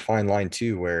there's a fine line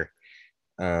too where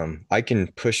I can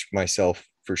push myself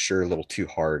for sure a little too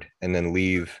hard and then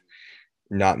leave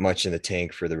not much in the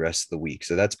tank for the rest of the week.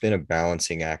 So that's been a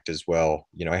balancing act as well.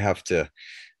 I have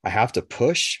to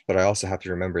push, but I also have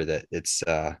to remember that it's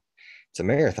a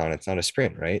marathon. It's not a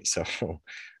sprint, right? So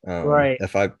Right.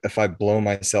 if I blow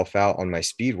myself out on my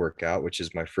speed workout, which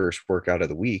is my first workout of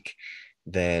the week,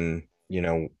 then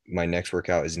my next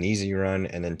workout is an easy run,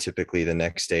 and then typically the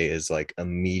next day is like a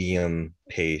medium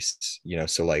pace.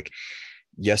 So like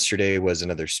yesterday was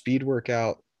another speed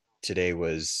workout. Today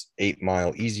was 8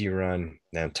 mile easy run.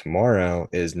 Now tomorrow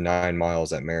is 9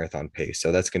 miles at marathon pace.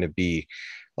 So that's going to be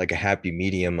like a happy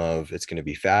medium of it's going to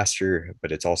be faster,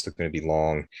 but it's also going to be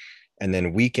long. And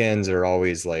then weekends are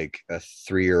always like a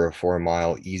 3 or 4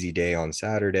 mile easy day on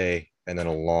Saturday, and then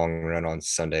a long run on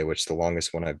Sunday, which the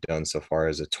longest one I've done so far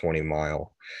is a 20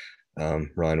 mile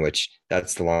run, which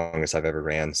that's the longest I've ever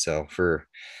ran. So for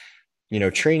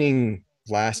training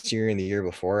last year and the year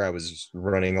before, I was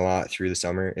running a lot through the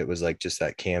summer. It was like just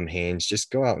that Cam Haynes,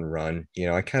 just go out and run.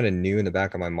 I kind of knew in the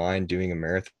back of my mind doing a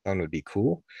marathon would be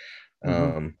cool.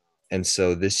 Mm-hmm. And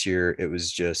so this year it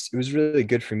was really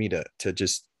good for me to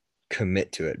just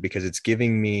commit to it because it's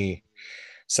giving me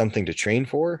something to train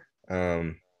for.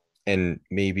 And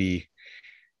maybe,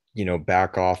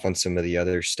 back off on some of the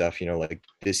other stuff, like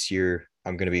this year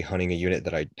I'm going to be hunting a unit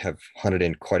that I have hunted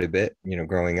in quite a bit,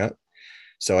 growing up.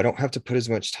 So I don't have to put as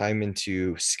much time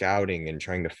into scouting and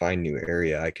trying to find new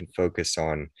area. I can focus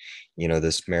on,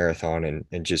 this marathon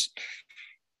and just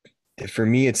for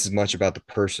me, it's as much about the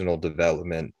personal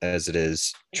development as it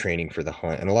is training for the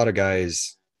hunt. And a lot of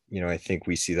guys, I think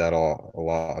we see that all a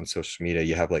lot on social media.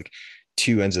 You have like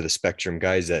two ends of the spectrum: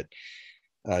 guys that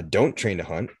don't train to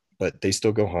hunt, but they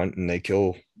still go hunt and they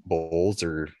kill bulls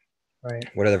or Right.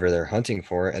 whatever they're hunting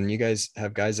for. And you guys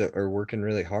have guys that are working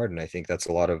really hard. And I think that's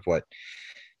a lot of what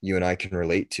you and I can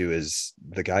relate to is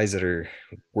the guys that are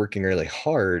working really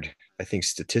hard, I think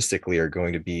statistically are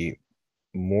going to be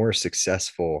more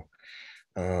successful,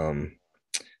 um,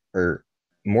 or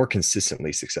more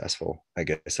consistently successful, I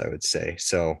guess I would say.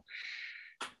 So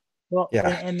Well,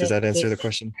 Yeah. and Does that that answer the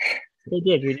question? they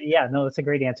did. Yeah, no, it's a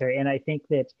great answer. And I think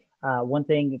that one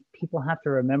thing people have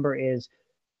to remember is,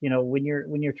 when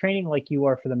you're training like you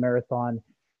are for the marathon,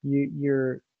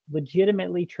 you're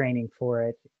legitimately training for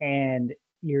it, and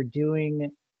you're doing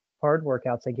hard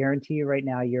workouts. I guarantee you right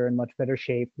now you're in much better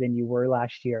shape than you were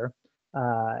last year,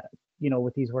 uh,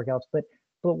 with these workouts. But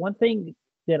one thing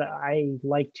that I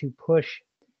like to push,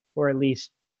 or at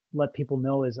least let people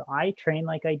know, is I train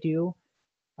like I do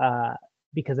uh,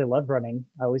 because I love running.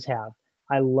 I always have.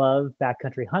 I love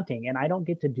backcountry hunting, and I don't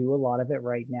get to do a lot of it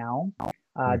right now,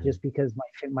 Mhm. just because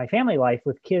my family life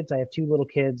with kids. I have two little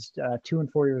kids, 2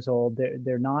 and 4 years old.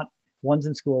 They're not, one's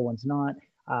in school, one's not.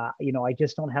 I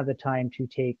just don't have the time to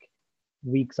take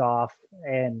weeks off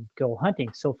and go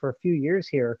hunting. So for a few years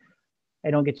here,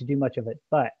 I don't get to do much of it.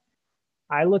 But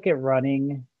I look at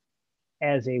running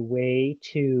as a way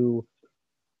to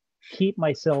keep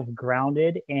myself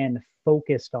grounded and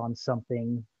focused on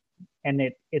something, and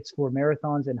it's for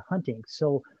marathons and hunting.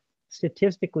 So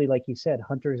statistically, like you said,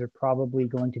 hunters are probably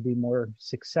going to be more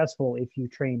successful if you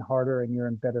train harder and you're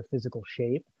in better physical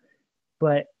shape.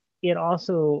 But it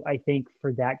also, I think,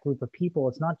 for that group of people,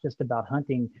 it's not just about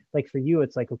hunting. Like for you,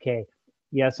 it's like, okay,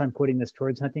 yes, I'm putting this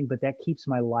towards hunting, but that keeps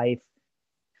my life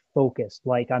focused.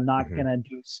 Like Mhm. I'm not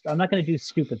gonna do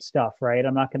stupid stuff, right?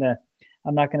 I'm not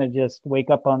gonna just wake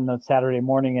up on the Saturday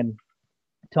morning and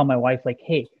tell my wife like,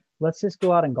 hey, let's just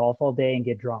go out and golf all day and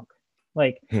get drunk.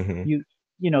 Like Mhm. you,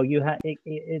 you have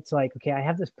it's like, okay, I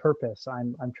have this purpose.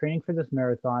 I'm training for this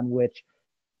marathon, which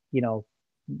you know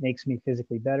makes me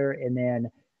physically better, and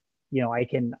then I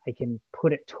can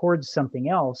put it towards something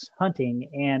else, hunting,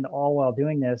 and all while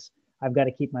doing this, I've got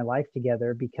to keep my life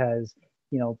together because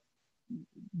you know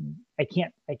I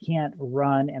can't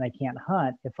run and I can't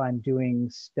hunt if I'm doing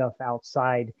stuff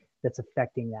outside that's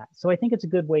affecting that. So I think it's a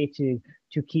good way to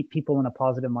keep people in a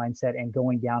positive mindset and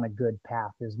going down a good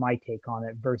path is my take on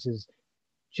it versus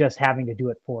just having to do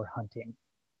it for hunting,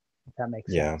 if that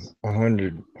makes Yeah, sense.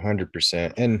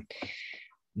 100%. And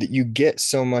you get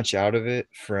so much out of it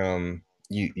from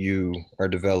you are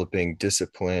developing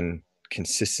discipline,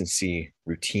 consistency,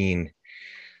 routine,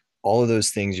 all of those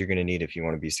things you're going to need if you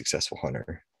want to be a successful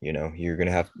hunter. You're going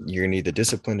to need the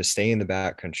discipline to stay in the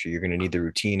backcountry. You're going to need the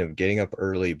routine of getting up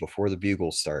early before the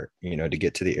bugles start, to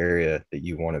get to the area that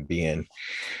you want to be in.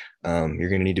 You're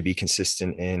going to need to be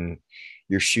consistent in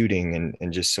your shooting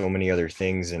and just so many other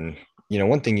things. And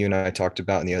one thing you and I talked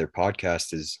about in the other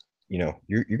podcast is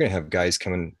you're going to have guys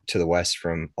coming to the west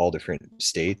from all different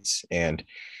states, and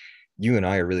you and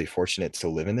I are really fortunate to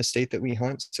live in the state that we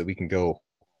hunt, so we can go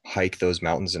hike those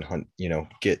mountains and hunt,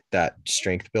 get that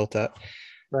strength built up.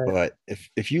 Right. But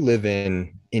if you live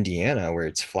in Indiana where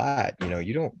it's flat,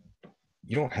 you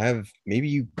don't have, maybe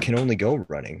you can only go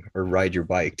running or ride your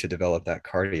bike to develop that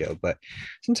cardio. But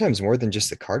sometimes more than just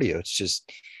the cardio, it's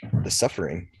just the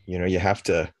suffering. You have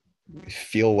to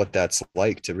feel what that's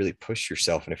like to really push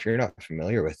yourself. And if you're not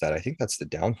familiar with that, I think that's the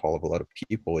downfall of a lot of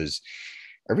people is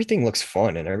everything looks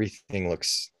fun and everything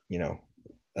looks,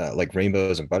 like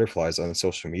rainbows and butterflies on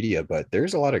social media, but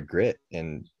there's a lot of grit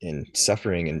and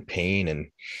suffering and pain. And,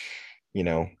 you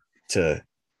know, to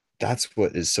that's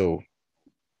what is so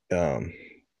um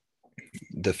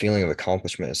the feeling of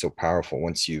accomplishment is so powerful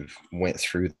once you've went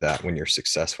through that when you're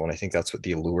successful. And I think that's what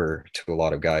the allure to a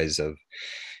lot of guys of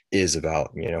is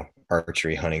about,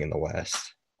 archery hunting in the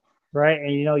West. Right.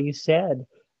 And you said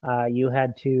you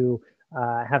had to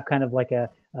have kind of like a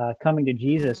coming to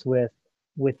Jesus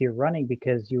with your running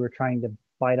because you were trying to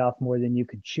bite off more than you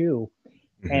could chew.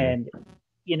 Mm-hmm. And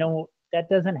that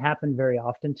doesn't happen very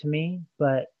often to me,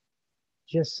 but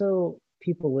just so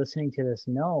people listening to this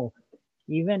know,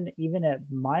 even at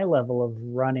my level of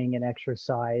running and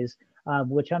exercise,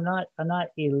 which I'm not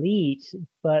elite,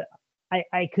 but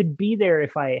I could be there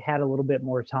if I had a little bit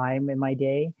more time in my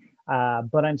day.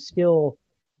 But I'm still,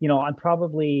 I'm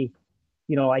probably,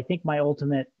 I think my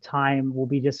ultimate time will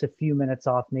be just a few minutes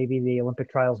off maybe the Olympic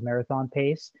trials marathon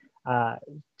pace, uh,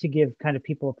 to give kind of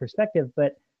people a perspective.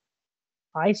 But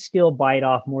I still bite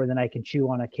off more than I can chew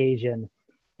on occasion.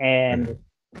 And,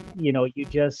 Mm-hmm. you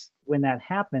just, when that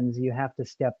happens, you have to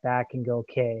step back and go,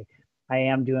 okay, I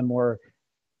am doing more,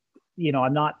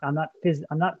 I'm not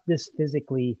this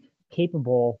physically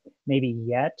capable maybe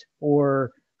yet,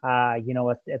 or,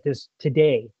 at this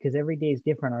today, because every day is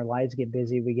different. Our lives get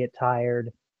busy, we get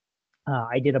tired.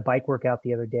 I did a bike workout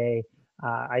the other day.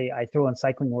 I throw in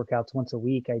cycling workouts once a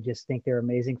week. I just think they're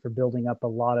amazing for building up a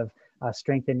lot of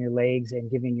strength in your legs and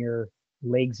giving your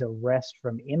legs a rest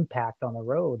from impact on the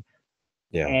road.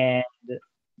 Yeah. And,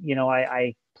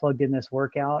 I plugged in this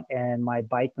workout, and my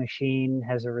bike machine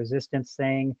has a resistance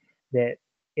thing that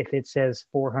if it says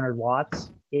 400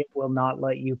 watts, it will not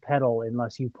let you pedal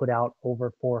unless you put out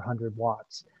over 400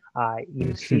 watts.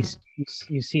 You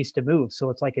cease to move. So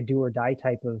it's like a do or die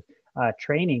type of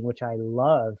training, which I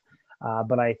love.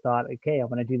 But I thought, okay, I'm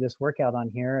going to do this workout on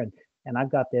here, and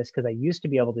I've got this because I used to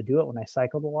be able to do it when I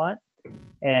cycled a lot,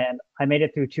 and I made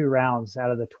it through 2 rounds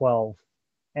out of the 12,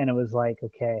 and it was like,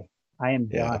 okay, I am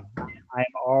Yeah. done. I'm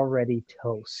already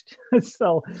toast.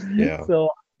 so, Yeah. so,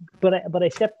 but I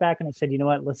stepped back and I said, you know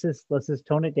what? Let's just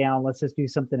tone it down. Let's just do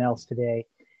something else today.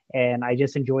 And I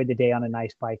just enjoyed the day on a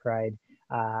nice bike ride.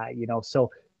 So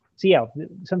yeah,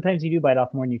 sometimes you do bite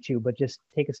off more than you chew, but just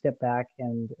take a step back,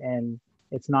 and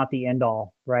it's not the end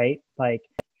all, right? Like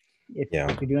Yeah.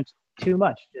 if you're doing too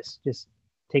much, just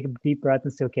take a deep breath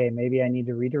and say, okay, maybe I need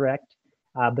to redirect,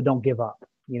 but don't give up.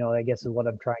 I guess is what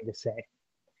I'm trying to say.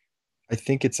 I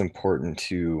think it's important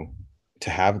to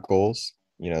have goals.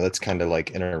 That's kind of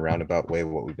like in a roundabout way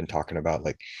what we've been talking about.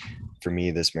 Like for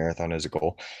me, this marathon is a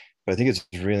goal, but I think it's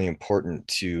really important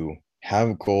to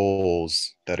have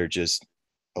goals that are just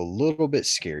a little bit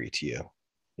scary to you,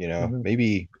 Mm-hmm.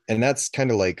 maybe. And that's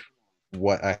kind of like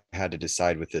what I had to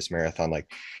decide with this marathon.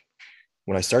 Like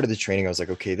when I started the training, I was like,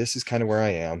 okay, this is kind of where I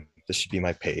am. This should be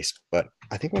my pace, but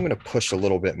I think I'm going to push a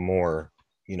little bit more,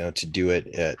 to do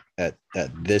it at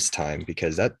this time,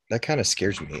 because that kind of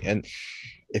scares me. And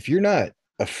if you're not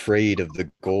afraid of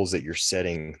the goals that you're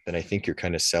setting, then I think you're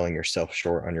kind of selling yourself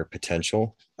short on your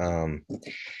potential. And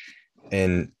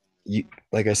you,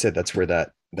 like I said, that's where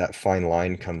that fine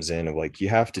line comes in of like, you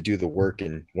have to do the work.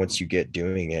 And once you get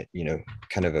doing it,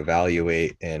 kind of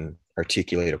evaluate and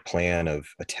articulate a plan of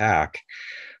attack.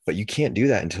 But you can't do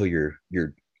that until you're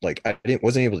like,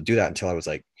 wasn't able to do that until I was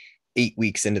like 8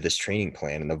 weeks into this training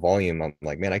plan, and the volume, I'm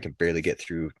like, man, I can barely get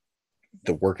through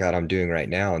the workout I'm doing right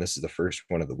now. And this is the first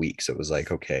one of the week. So it was like,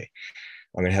 okay,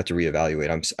 I'm going to have to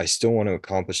reevaluate. I still want to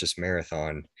accomplish this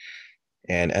marathon.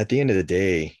 And at the end of the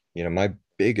day, my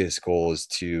biggest goal is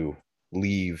to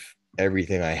leave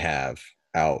everything I have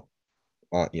out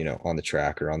on the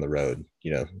track or on the road,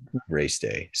 race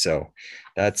day. So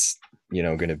that's,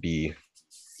 going to be,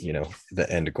 the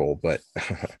end goal. But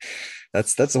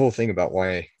that's the whole thing about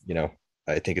why,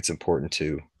 I think it's important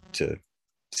to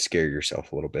scare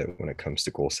yourself a little bit when it comes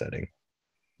to goal setting.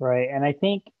 Right. And I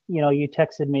think, you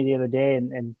texted me the other day,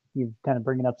 and you kind of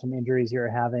bringing up some injuries you're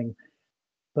having.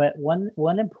 But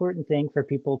one important thing for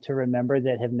people to remember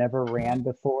that have never ran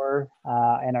before,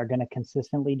 and are going to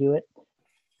consistently do it,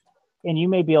 and you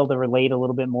may be able to relate a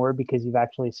little bit more because you've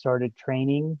actually started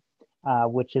training,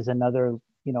 which is another,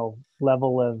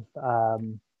 level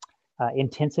of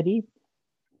intensity.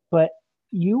 But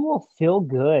you will feel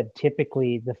good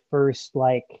typically the first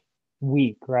like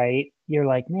week, right? You're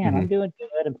like, man, I'm Mm-hmm. doing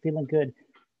good. I'm feeling good.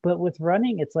 But with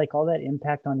running, it's like all that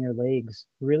impact on your legs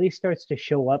really starts to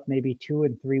show up maybe 2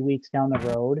 and 3 weeks down the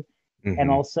road. And Mm-hmm.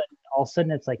 all of a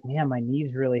sudden it's like, man, my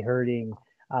knee's really hurting.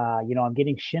 I'm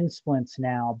getting shin splints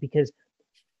now, because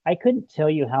I couldn't tell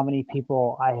you how many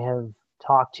people I have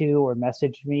talked to or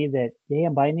messaged me that, hey,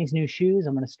 I'm buying these new shoes.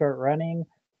 I'm going to start running.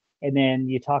 And then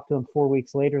you talk to them 4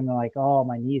 weeks later and they're like, oh,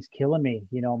 my knee's killing me.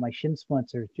 My shin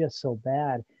splints are just so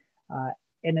bad. Uh,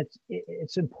 and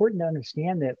it's important to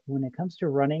understand that when it comes to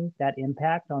running, that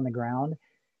impact on the ground,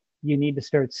 you need to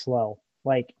start slow.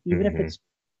 Like, even if Mm-hmm. it's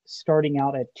starting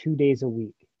out at 2 days a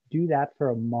week, do that for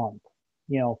a month,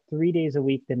 3 days a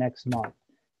week the next month,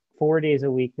 4 days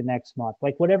a week the next month,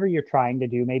 like whatever you're trying to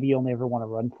do. Maybe you'll never want to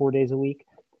run 4 days a week,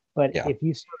 but Yeah. if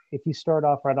you start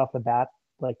off right off the bat,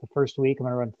 like the first week, I'm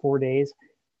going to run 4 days,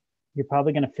 you're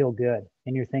probably going to feel good.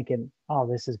 And you're thinking, oh,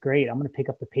 this is great. I'm going to pick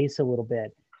up the pace a little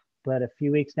bit. But a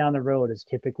few weeks down the road is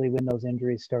typically when those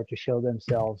injuries start to show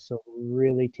themselves. So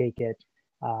really take it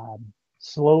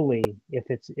slowly if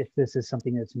this is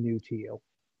something that's new to you.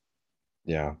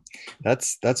 Yeah.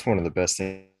 That's one of the best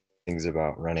things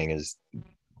about running is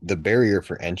the barrier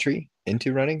for entry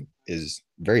into running is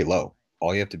very low.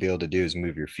 All you have to be able to do is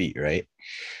move your feet, right?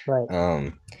 Right.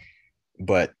 Um,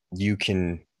 but you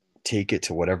can take it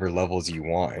to whatever levels you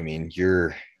want.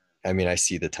 I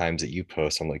see the times that you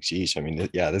post. I'm like, geez,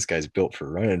 yeah, this guy's built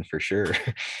for running for sure.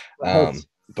 Right.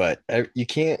 But you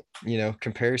can't,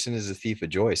 comparison is a thief of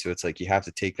joy. So it's like, you have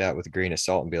to take that with a grain of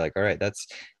salt and be like, all right,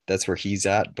 that's where he's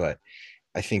at. But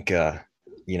I think,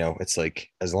 it's like,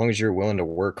 as long as you're willing to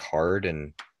work hard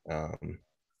and,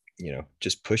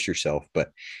 just push yourself.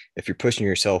 But if you're pushing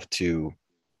yourself to,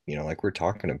 like we're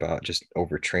talking about, just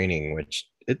overtraining, which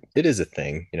it is a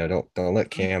thing, don't let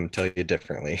Cam tell you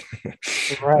differently.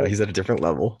 Right. He's at a different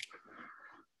level.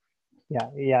 Yeah.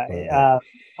 Yeah.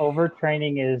 But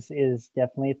Overtraining is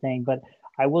definitely a thing. But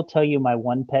I will tell you my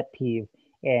one pet peeve.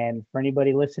 And for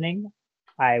anybody listening,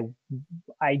 I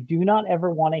I do not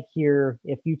ever want to hear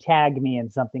if you tag me in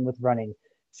something with running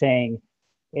saying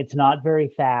it's not very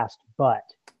fast, but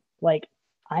like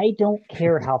I don't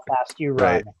care how fast you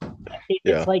Right. run. It's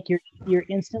Yeah. like you're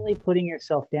instantly putting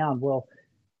yourself down. Well,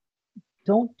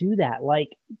 don't do that. Like,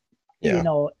 you Yeah.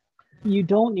 know, you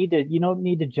don't need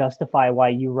to justify why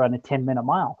you run a 10-minute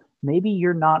mile. Maybe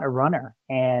you're not a runner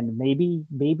and maybe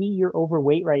you're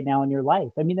overweight right now in your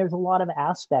life. I mean, there's a lot of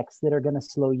aspects that are going to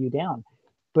slow you down.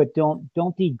 But don't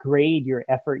degrade your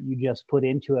effort you just put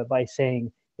into it by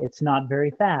saying it's not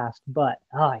very fast, but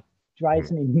it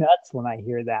drives Mhm. me nuts when I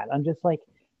hear that. I'm just like,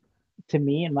 to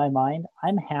me in my mind,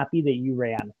 I'm happy that you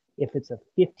ran. If it's a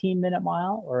 15-minute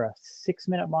mile or a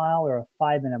 6-minute mile or a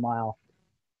 5-minute mile,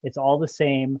 it's all the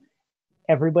same.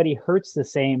 Everybody hurts the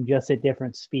same, just at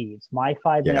different speeds. My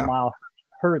 5-minute Yeah. mile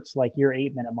hurts like your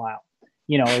 8-minute mile,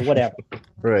 or whatever.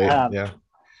 Right. Um, Yeah.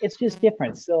 it's just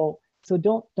different. So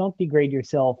don't degrade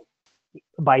yourself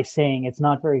by saying it's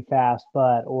not very fast,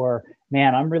 but or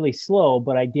man, I'm really slow,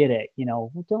 but I did it.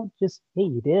 Don't just hey,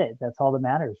 you did it. That's all that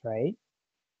matters, right?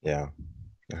 Yeah.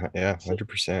 Yeah. So,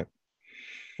 100%.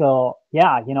 so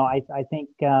yeah, I think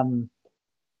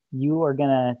you are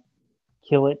gonna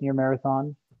kill it in your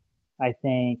marathon. I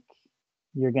think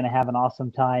you're gonna have an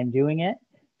awesome time doing it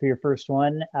for your first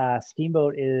one.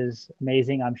 Steamboat is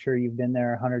amazing. I'm sure you've been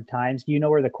there 100 times. Do you know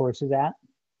where the course is at?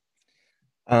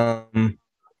 Um,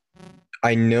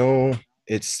 I know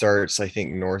it starts, I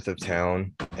think, north of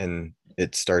town, and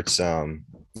it starts, at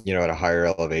a higher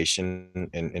elevation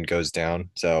and goes down.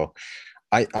 So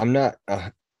I'm not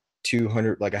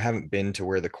 200, like I haven't been to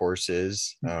where the course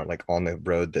is, like on the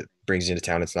road that brings you into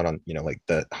town. It's not on, like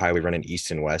the highway running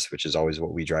east and west, which is always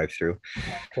what we drive through.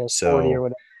 Okay, 40 or So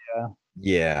whatever.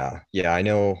 Yeah. yeah, I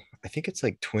know. I think it's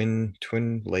like Twin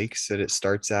Lakes that it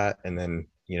starts at, and then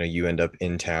you end up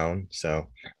in town. So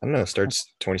I don't know. It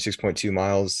starts 26.2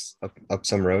 miles up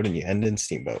some road, and you end in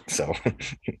Steamboat. So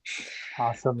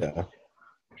Awesome. yeah,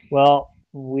 Well,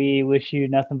 we wish you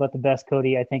nothing but the best,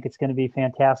 Cody. I think it's going to be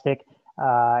fantastic.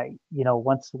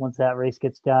 Once that race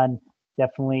gets done,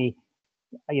 definitely,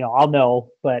 I'll know,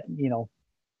 but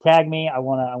tag me. I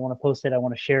wanna post it. I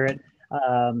want to share it.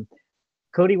 Um,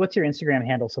 Cody, what's your Instagram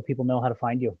handle so people know how to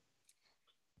find you?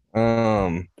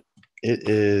 um, it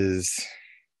is.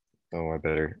 Oh, I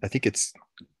better. I think it's.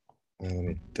 Let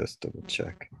me just double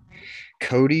check.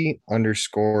 Cody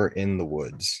underscore in the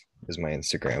woods is my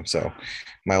Instagram. So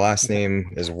my last Okay.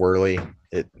 name is Worley.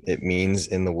 It means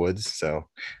in the woods. So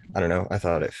I don't know. I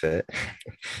thought it fit.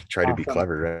 Try to be Awesome.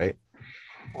 clever, right?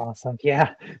 Awesome.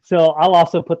 Yeah. So I'll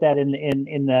also put that in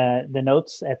the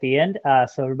notes at the end,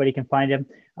 so everybody can find him.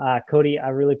 Cody, I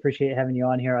really appreciate having you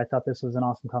on here. I thought this was an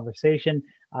awesome conversation.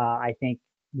 I think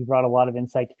you brought a lot of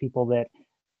insight to people that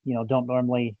don't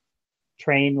normally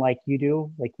train like you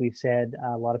do. Like we've said,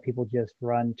 a lot of people just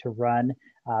run to run,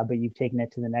 but you've taken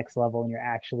it to the next level, and you're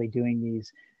actually doing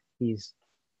these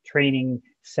training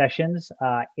sessions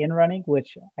in running,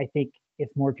 which I think if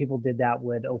more people did that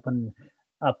would open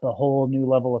up a whole new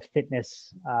level of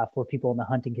fitness for people in the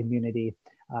hunting community.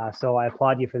 So I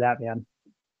applaud you for that, man.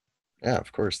 Yeah,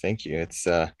 of course. Thank you. It's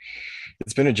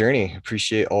been a journey.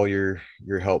 Appreciate all your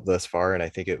help thus far. And I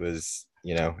think it was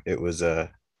a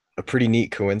pretty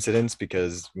neat coincidence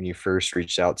because when you first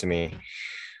reached out to me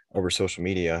over social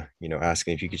media,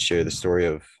 asking if you could share the story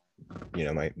of,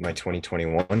 my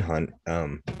 2021 hunt.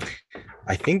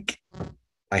 I think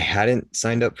I hadn't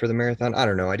signed up for the marathon. I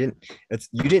don't know.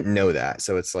 You didn't know that.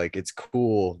 So it's like, it's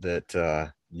cool that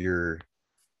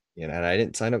and I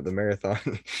didn't sign up the marathon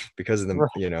because of the,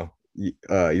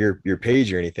 Right. your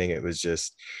page or anything. It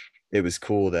was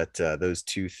cool that those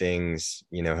two things,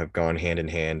 have gone hand in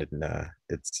hand, and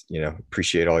it's,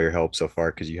 appreciate all your help so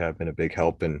far because you have been a big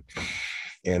help in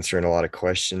answering a lot of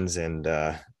questions. And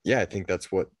yeah, I think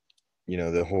that's what,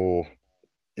 the whole,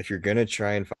 if you're going to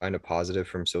try and find a positive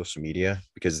from social media,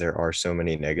 because there are so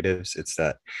many negatives, it's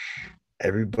that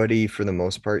everybody for the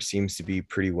most part seems to be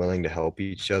pretty willing to help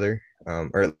each other,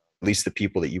 or at least the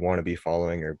people that you want to be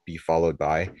following or be followed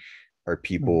by are Mhm.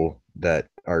 people that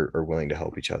are willing to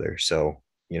help each other. So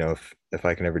if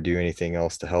I can ever do anything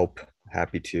else to help,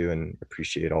 happy to, and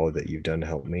appreciate all that you've done to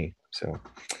help me. So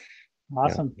yeah,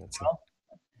 Awesome. that's it. Well,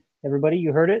 everybody,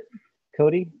 you heard it.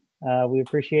 Cody, we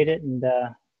appreciate it. And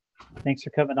thanks for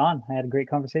coming on. I had a great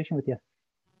conversation with you.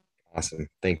 Awesome,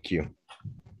 thank you.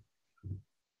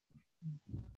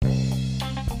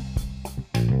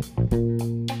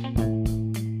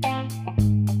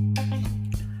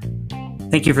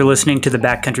 Thank you for listening to the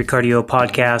Backcountry Cardio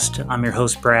Podcast. I'm your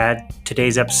host, Brad.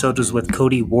 Today's episode was with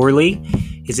Cody Worley.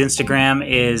 His Instagram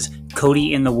is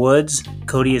Cody in the Woods.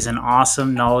 Cody is an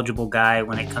awesome, knowledgeable guy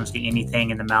when it comes to anything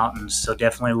in the mountains, so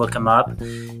definitely look him up.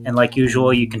 And like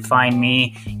usual, you can find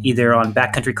me either on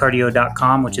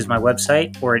backcountrycardio.com, which is my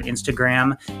website, or at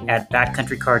Instagram at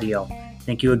backcountrycardio.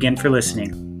 Thank you again for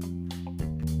listening.